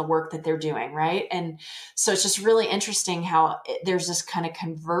jobs and the work that they're doing, right? And so it's just really interesting how there's this kind of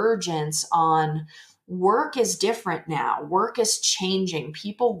convergence on work is different now. Work is changing.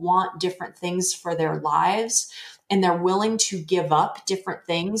 People want different things for their lives and they're willing to give up different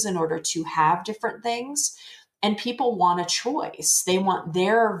things in order to have different things. And people want a choice. They want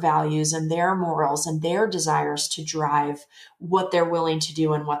their values and their morals and their desires to drive what they're willing to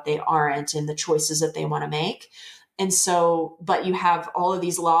do and what they aren't and the choices that they want to make. And so, but you have all of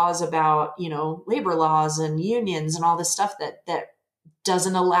these laws about, labor laws and unions and all this stuff that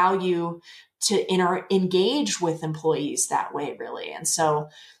doesn't allow you to engage with employees that way, really. And so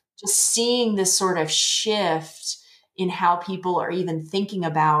just seeing this sort of shift in how people are even thinking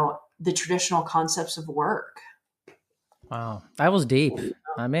about the traditional concepts of work. Wow. That was deep.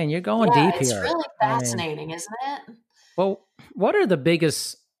 I mean, you're going Yeah, deep it's here. really I mean, fascinating, isn't it? well, what are the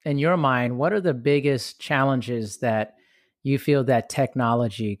biggest, in your mind, what are the biggest challenges that you feel that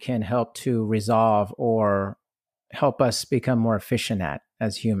technology can help to resolve or help us become more efficient at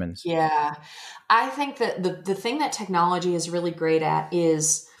as humans? Yeah. I think that the thing that technology is really great at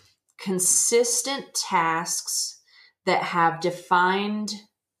is consistent tasks that have defined,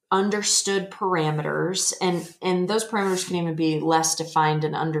 understood parameters. And those parameters can even be less defined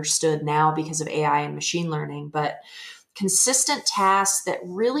and understood now because of AI and machine learning, but consistent tasks that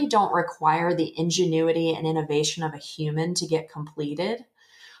really don't require the ingenuity and innovation of a human to get completed.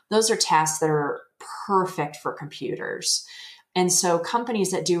 Those are tasks that are perfect for computers. And so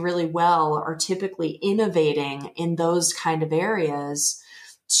companies that do really well are typically innovating in those kind of areas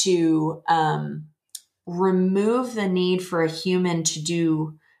to remove the need for a human to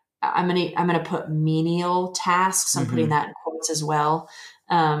do. I'm gonna put menial tasks. I'm putting Hmm. that in quotes as well.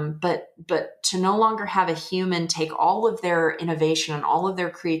 But to no longer have a human take all of their innovation and all of their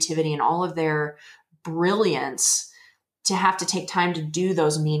creativity and all of their brilliance to have to take time to do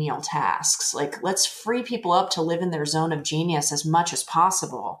those menial tasks. Like, let's free people up to live in their zone of genius as much as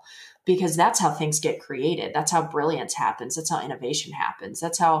possible, because that's how things get created. That's how brilliance happens. That's how innovation happens.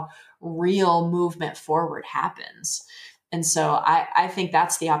 That's how real movement forward happens. And so I think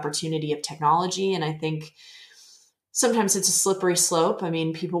that's the opportunity of technology. And I think sometimes it's a slippery slope. I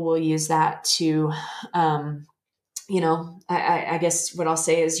mean, people will use that to, I guess what I'll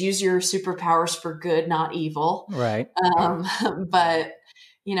say is use your superpowers for good, not evil. Right. Um, but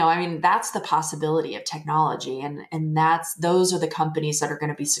that's the possibility of technology, and those are the companies that are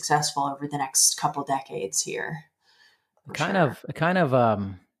going to be successful over the next couple decades here, for sure.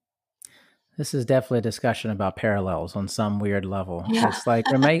 This is definitely a discussion about parallels on some weird level. Yeah. It's like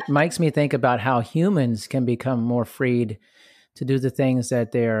makes me think about how humans can become more freed to do the things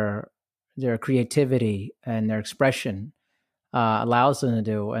that their creativity and their expression allows them to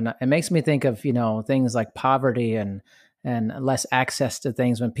do, and it makes me think of things like poverty and less access to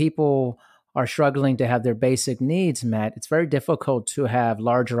things. When people are struggling to have their basic needs met, it's very difficult to have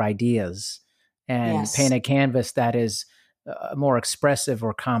larger ideas and paint Yes, a canvas that is more expressive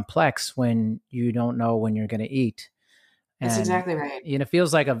or complex when you don't know when you're going to eat. that's And exactly right. it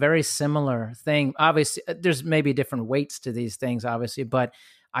feels like a very similar thing. Obviously, there's maybe different weights to these things, obviously, but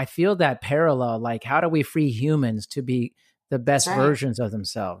I feel that parallel. Like, how do we free humans to be the That's best right. versions of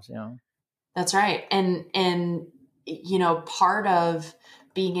themselves? That's right. And part of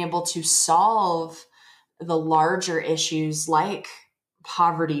being able to solve the larger issues like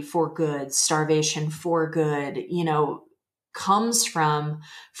poverty for good, starvation for good, comes from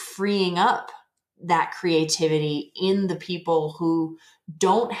freeing up that creativity in the people who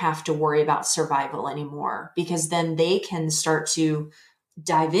don't have to worry about survival anymore, because then they can start to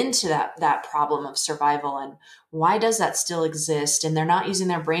dive into that problem of survival and why does that still exist. And they're not using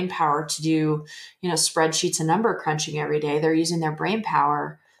their brain power to do, spreadsheets and number crunching every day. They're using their brain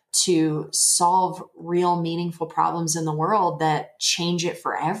power to solve real meaningful problems in the world that change it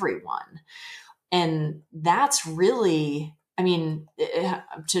for everyone. And that's really,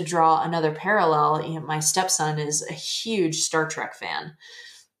 to draw another parallel, my stepson is a huge Star Trek fan.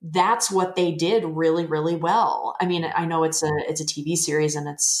 That's what they did really, really well. I mean, I know it's a TV series and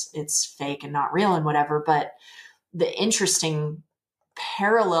it's fake and not real and whatever, but the interesting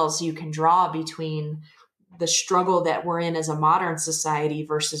parallels you can draw between the struggle that we're in as a modern society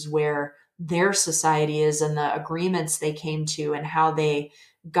versus where their society is and the agreements they came to and how they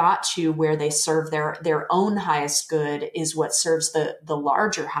got to where they serve their own highest good is what serves the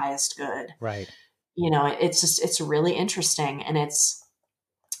larger highest good. Right. It's really interesting, and it's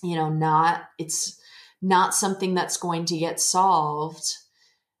not something that's going to get solved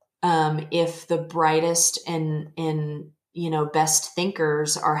if the brightest and best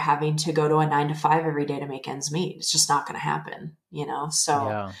thinkers are having to go to a 9 to 5 every day to make ends meet. It's just not going to happen, So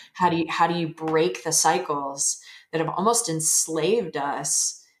Yeah. how do you break the cycles that have almost enslaved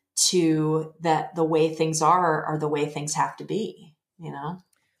us to that the way things are the way things have to be,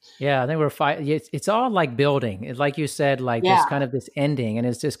 Yeah, I think we're fighting. It's all like building. It's like you said, like Yeah. this kind of this ending, and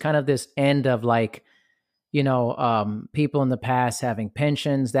it's just kind of this end of like, people in the past having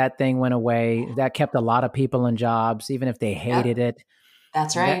pensions. That thing went away. That kept a lot of people in jobs, even if they hated it.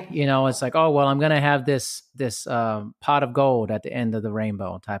 That's right. It's like, oh well, I'm going to have this pot of gold at the end of the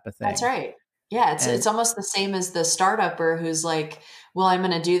rainbow type of thing. That's right. Yeah, it's almost the same as the startupper who's like, well, I'm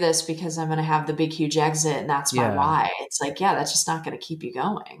going to do this because I'm going to have the big, huge exit, and that's my why. It's like, yeah, that's just not going to keep you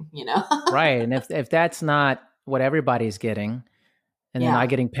going, Right. And if that's not what everybody's getting, and they're not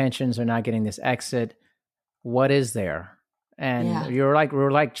getting pensions or not getting this exit, what is there? And we're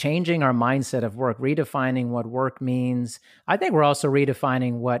like changing our mindset of work, redefining what work means. I think we're also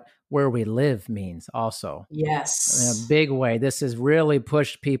redefining what where we live means also. Yes. In a big way. This has really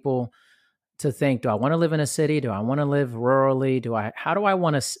pushed people to think, do I want to live in a city? Do I want to live rurally?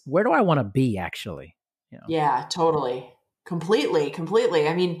 Where do I want to be actually? Yeah, totally. Completely.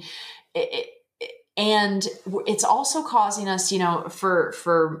 I mean, and it's also causing us,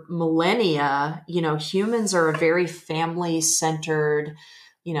 for millennia, humans are a very family centered,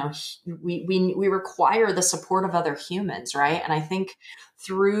 we require the support of other humans. Right. And I think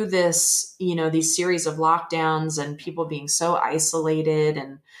through this, these series of lockdowns and people being so isolated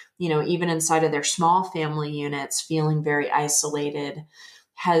and, even inside of their small family units, feeling very isolated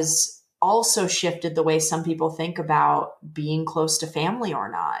has also shifted the way some people think about being close to family or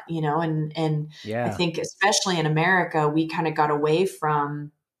not, and I think especially in America, we kind of got away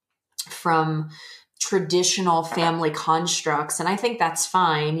from traditional family constructs. And I think that's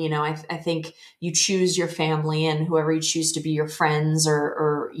fine. I think you choose your family and whoever you choose to be your friends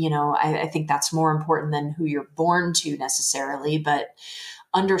or I think that's more important than who you're born to necessarily. But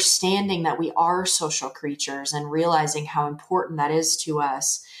understanding that we are social creatures and realizing how important that is to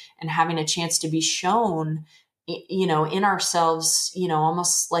us and having a chance to be shown, in ourselves,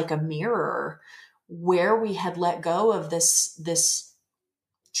 almost like a mirror where we had let go of this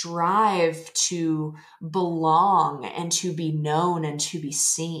drive to belong and to be known and to be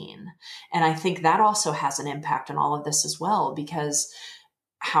seen. And I think that also has an impact on all of this as well, because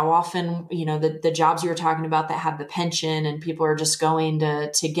how often, the jobs you were talking about that have the pension and people are just going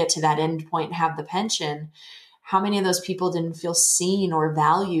to get to that end point and have the pension, how many of those people didn't feel seen or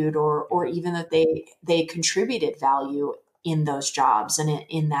valued or even that they contributed value in those jobs and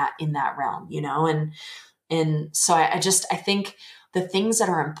in that realm, and so I think the things that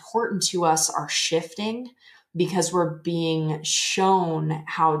are important to us are shifting because we're being shown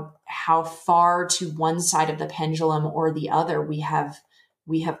how far to one side of the pendulum or the other we have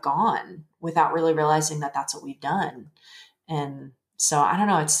gone without really realizing that that's what we've done. And so I don't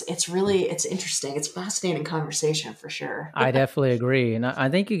know, it's interesting. It's a fascinating conversation for sure. I definitely agree. And I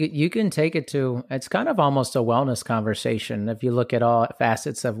think you can take it to, it's kind of almost a wellness conversation if you look at all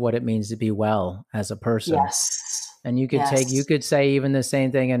facets of what it means to be well as a person. Yes. And you could say even the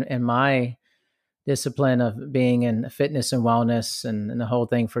same thing in my discipline of being in fitness and wellness and the whole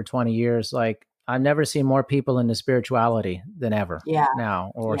thing for 20 years. Like I've never seen more people into spirituality than ever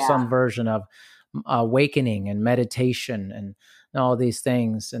now, or some version of awakening and meditation and all these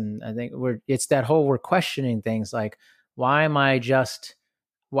things. And I think we're questioning things like, why am I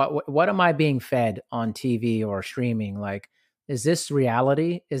what am I being fed on TV or streaming? Like, is this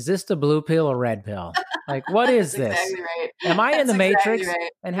reality? Is this the blue pill or red pill? Like, what is this? Exactly right. Am I in the Matrix? Exactly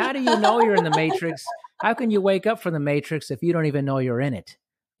right. And how do you know you're in the Matrix how can you wake up from the matrix if you don't even know you're in it?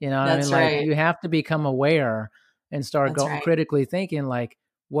 You know what I mean? That's Like right. you have to become aware and start That's right. critically thinking like,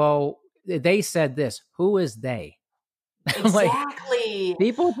 well, they said this. Who is they? Like Exactly.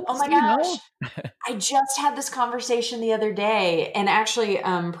 people Oh just, my gosh. I just had this conversation the other day, and actually,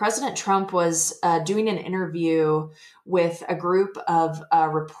 President Trump was doing an interview with a group of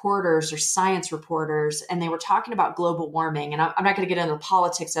reporters or science reporters, and they were talking about global warming. And I'm not going to get into the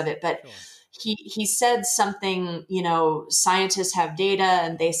politics of it, but Sure. he said something. Scientists have data,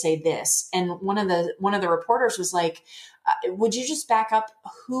 and they say this. And one of the reporters was like, "Would you just back up?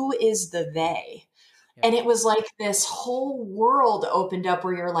 Who is the they?" Yeah. And it was like this whole world opened up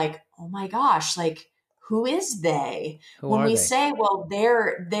where you're like, oh my gosh, like who is they? Who When are we they? say, well,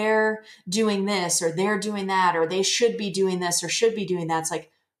 they're doing this or they're doing that, or they should be doing this or should be doing that. It's like,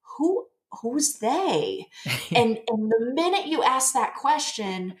 who's they? And the minute you ask that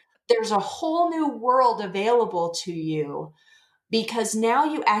question, there's a whole new world available to you, because now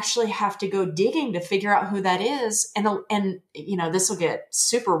you actually have to go digging to figure out who that is. And this will get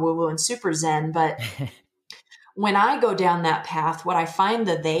super woo woo and super zen, but when I go down that path, what I find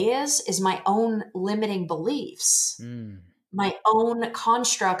the they is my own limiting beliefs, my own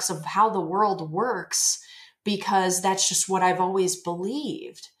constructs of how the world works, because that's just what I've always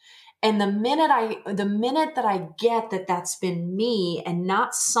believed. And the minute that I get that that's been me and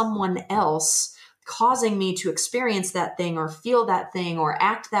not someone else causing me to experience that thing or feel that thing or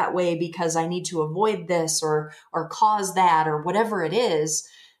act that way because I need to avoid this or cause that or whatever it is,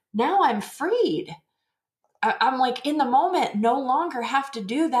 now I'm freed. I'm like in the moment, no longer have to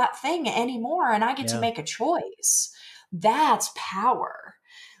do that thing anymore. And I get to make a choice. That's power.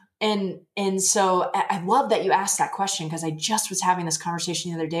 And so I love that you asked that question, because I just was having this conversation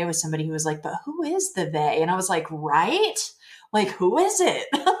the other day with somebody who was like, but who is the they? And I was like, right? Like, who is it?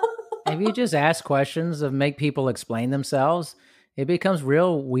 If you just ask questions of make people explain themselves, it becomes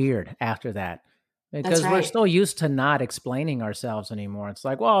real weird after that, because we're so used to not explaining ourselves anymore. It's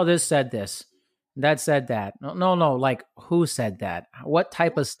like, well, this said this, that said that. No. Like, who said that? What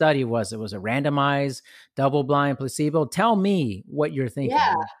type of study was it? Was it randomized, double-blind, placebo? Tell me what you're thinking.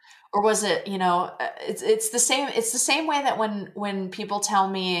 Yeah. Or was it, it's the same. It's the same way that when people tell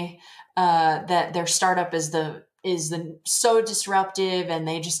me that their startup is so disruptive and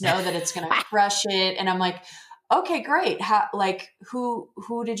they just know that it's going to crush it, and I'm like, okay, great.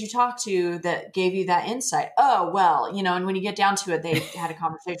 Who did you talk to that gave you that insight? Oh, well, and when you get down to it, they had a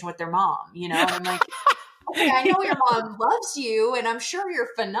conversation with their mom, and I'm like, okay, I know your mom loves you, and I'm sure you're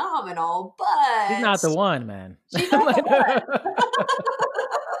phenomenal, but she's not the one, man. She's not the one.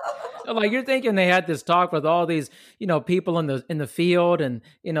 Like, you're thinking they had this talk with all these, people in the field, and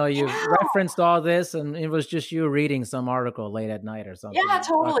you've referenced all this, and it was just you reading some article late at night or something. Yeah,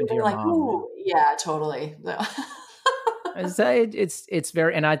 totally. They're like, mom, ooh, yeah, totally. It's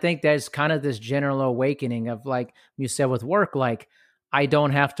very, and I think there's kind of this general awakening of, like you said with work, like, I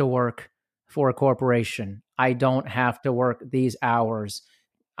don't have to work for a corporation. I don't have to work these hours.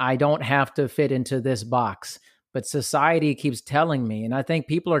 I don't have to fit into this box. But society keeps telling me, and I think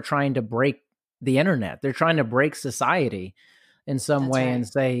people are trying to break the internet. They're trying to break society in some way and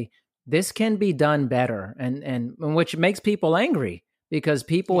say, this can be done better. And which makes people angry, because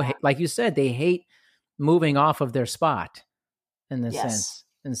people, like you said, they hate moving off of their spot in this sense.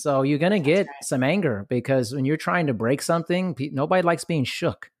 And so you're going to get some anger, because when you're trying to break something, nobody likes being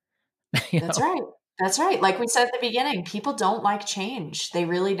shook. That's right. That's right. Like we said at the beginning, people don't like change. They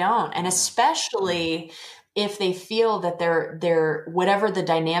really don't. And especially if they feel that their whatever the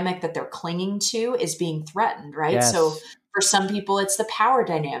dynamic that they're clinging to is being threatened, right? Yes. So for some people, it's the power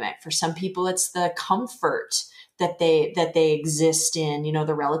dynamic. For some people, it's the comfort that they exist in,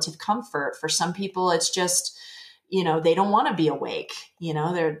 the relative comfort. For some people, it's just, they don't want to be awake.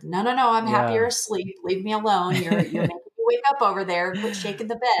 They're no, I'm happier asleep. Leave me alone. You're making me wake up over there. Quit shaking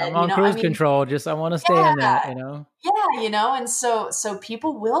the bed. I'm on cruise control. I want to stay in that. Yeah, and so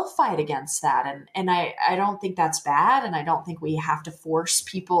people will fight against that, and I don't think that's bad, and I don't think we have to force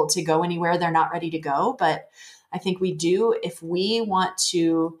people to go anywhere they're not ready to go. But I think we do, if we want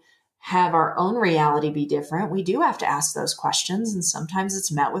to have our own reality be different, we do have to ask those questions, and sometimes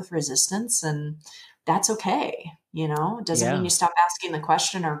it's met with resistance, and that's okay. It doesn't mean you stop asking the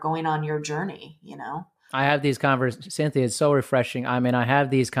question or going on your journey. I have these conversations, Cynthia, it's so refreshing. I mean, I have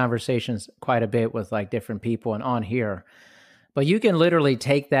these conversations quite a bit with like different people and on here, but you can literally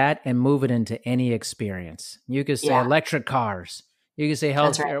take that and move it into any experience. You could say electric cars, you could say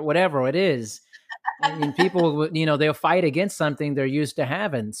healthcare, whatever it is. I mean, people, they'll fight against something they're used to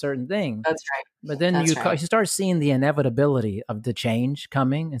having, certain thing. That's right. But then you start seeing the inevitability of the change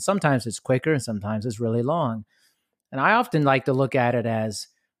coming. And sometimes it's quicker and sometimes it's really long. And I often like to look at it as,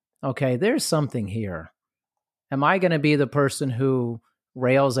 okay, there's something here. Am I going to be the person who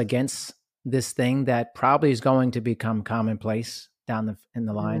rails against this thing that probably is going to become commonplace down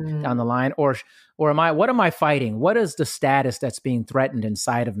the line? Or what am I fighting? What is the status that's being threatened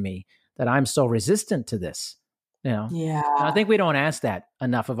inside of me that I'm so resistant to this? Yeah. And I think we don't ask that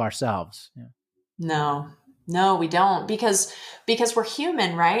enough of ourselves. Yeah. No, we don't, because we're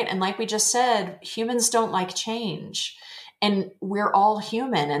human, right? And like we just said, humans don't like change, and we're all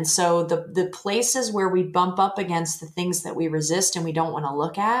human. And so the places where we bump up against the things that we resist and we don't want to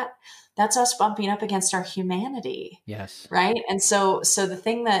look at, that's us bumping up against our humanity. Yes. Right. And so the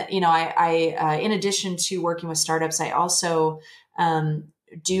thing that, I in addition to working with startups, I also,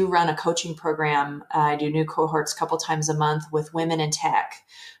 do run a coaching program. I do new cohorts a couple times a month with women in tech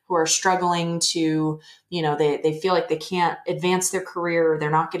who are struggling to, they feel like they can't advance their career, or they're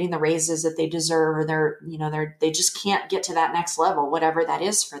not getting the raises that they deserve, or they just can't get to that next level, whatever that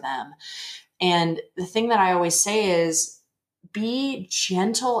is for them. And the thing that I always say is be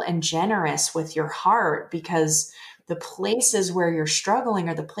gentle and generous with your heart, because the places where you're struggling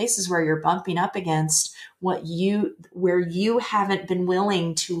are the places where you're bumping up against where you haven't been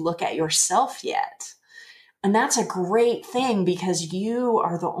willing to look at yourself yet. And that's a great thing, because you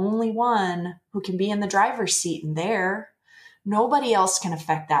are the only one who can be in the driver's seat in there. Nobody else can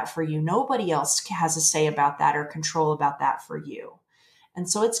affect that for you. Nobody else has a say about that or control about that for you. And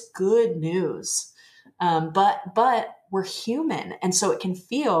so it's good news. But we're human. And so it can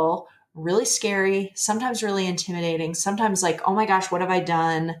feel really scary, sometimes really intimidating, sometimes like, oh my gosh, what have I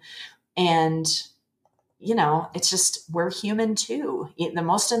done? And, it's just, we're human too. The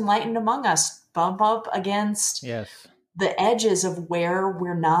most enlightened among us bump up against the edges of where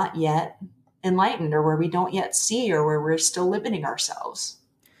we're not yet enlightened, or where we don't yet see, or where we're still limiting ourselves.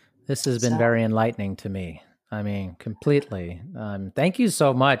 This has been very enlightening to me. I mean, completely. Thank you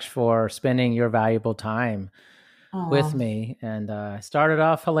so much for spending your valuable time with me. And started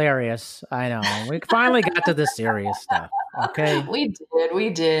off hilarious. I know. We finally got to the serious stuff. Okay. We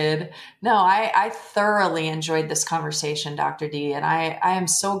did. No, I thoroughly enjoyed this conversation, Dr. D. And I am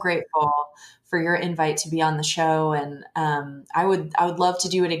so grateful for your invite to be on the show. And I would love to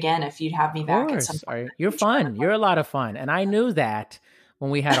do it again if you'd have me back at some point. You're fun. You're a lot of fun. And I knew that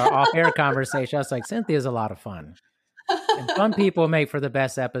when we had our off-air conversation. I was like, Cynthia's a lot of fun. And fun people make for the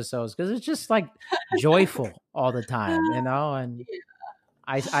best episodes, because it's just like joyful all the time, and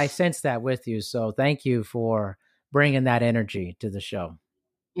I sense that with you. So thank you for bringing that energy to the show.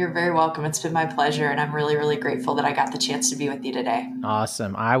 You're very welcome. It's been my pleasure. And I'm really, really grateful that I got the chance to be with you today.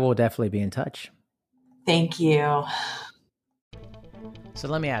 Awesome. I will definitely be in touch. Thank you. So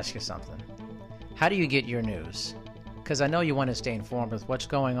let me ask you something. How do you get your news? Because I know you want to stay informed with what's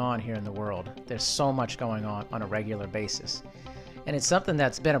going on here in the world. There's so much going on a regular basis. And it's something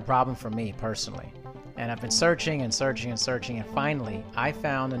that's been a problem for me personally. And I've been searching and searching and searching. And finally, I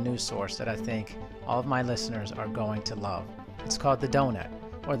found a news source that I think all of my listeners are going to love. It's called The Donut,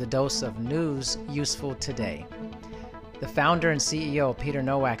 or The Dose of News Useful Today. The founder and CEO, Peter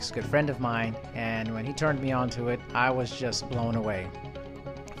Nowak, is a good friend of mine. And when he turned me on to it, I was just blown away.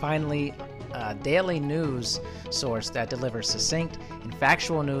 Finally, a daily news source that delivers succinct and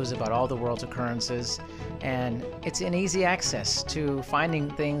factual news about all the world's occurrences, and it's an easy access to finding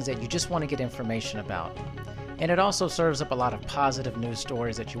things that you just want to get information about. And it also serves up a lot of positive news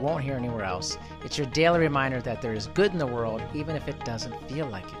stories that you won't hear anywhere else. It's your daily reminder that there is good in the world, even if it doesn't feel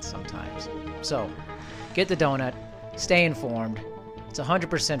like it sometimes. So, get the donut, stay informed. It's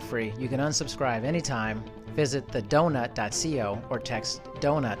 100% free. You can unsubscribe anytime. Visit thedonut.co or text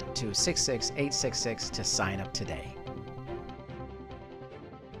donut to 66866 to sign up today.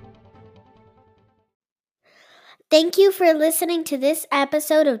 Thank you for listening to this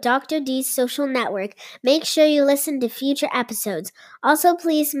episode of Dr. D's Social Network. Make sure you listen to future episodes. Also,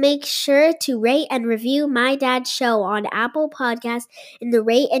 please make sure to rate and review My Dad's Show on Apple Podcasts in the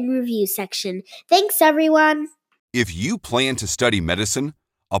rate and review section. Thanks, everyone. If you plan to study medicine,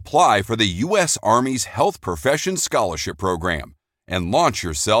 apply for the U.S. Army's Health Professions Scholarship Program and launch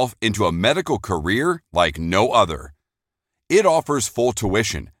yourself into a medical career like no other. It offers full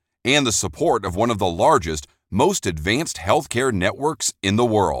tuition and the support of one of the largest, most advanced healthcare networks in the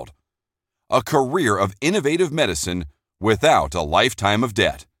world. A career of innovative medicine without a lifetime of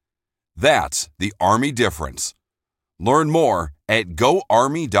debt. That's the Army difference. Learn more at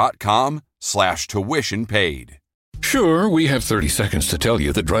goarmy.com/tuition paid. Sure, we have 30 seconds to tell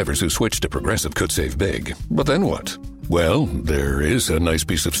you that drivers who switch to Progressive could save big. But then what? Well, there is a nice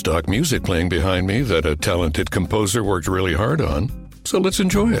piece of stock music playing behind me that a talented composer worked really hard on. So let's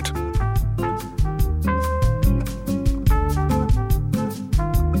enjoy it.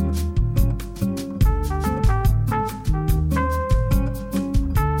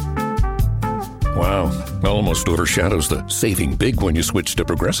 Wow, almost overshadows the saving big when you switch to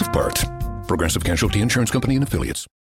Progressive part. Progressive Casualty Insurance Company and Affiliates.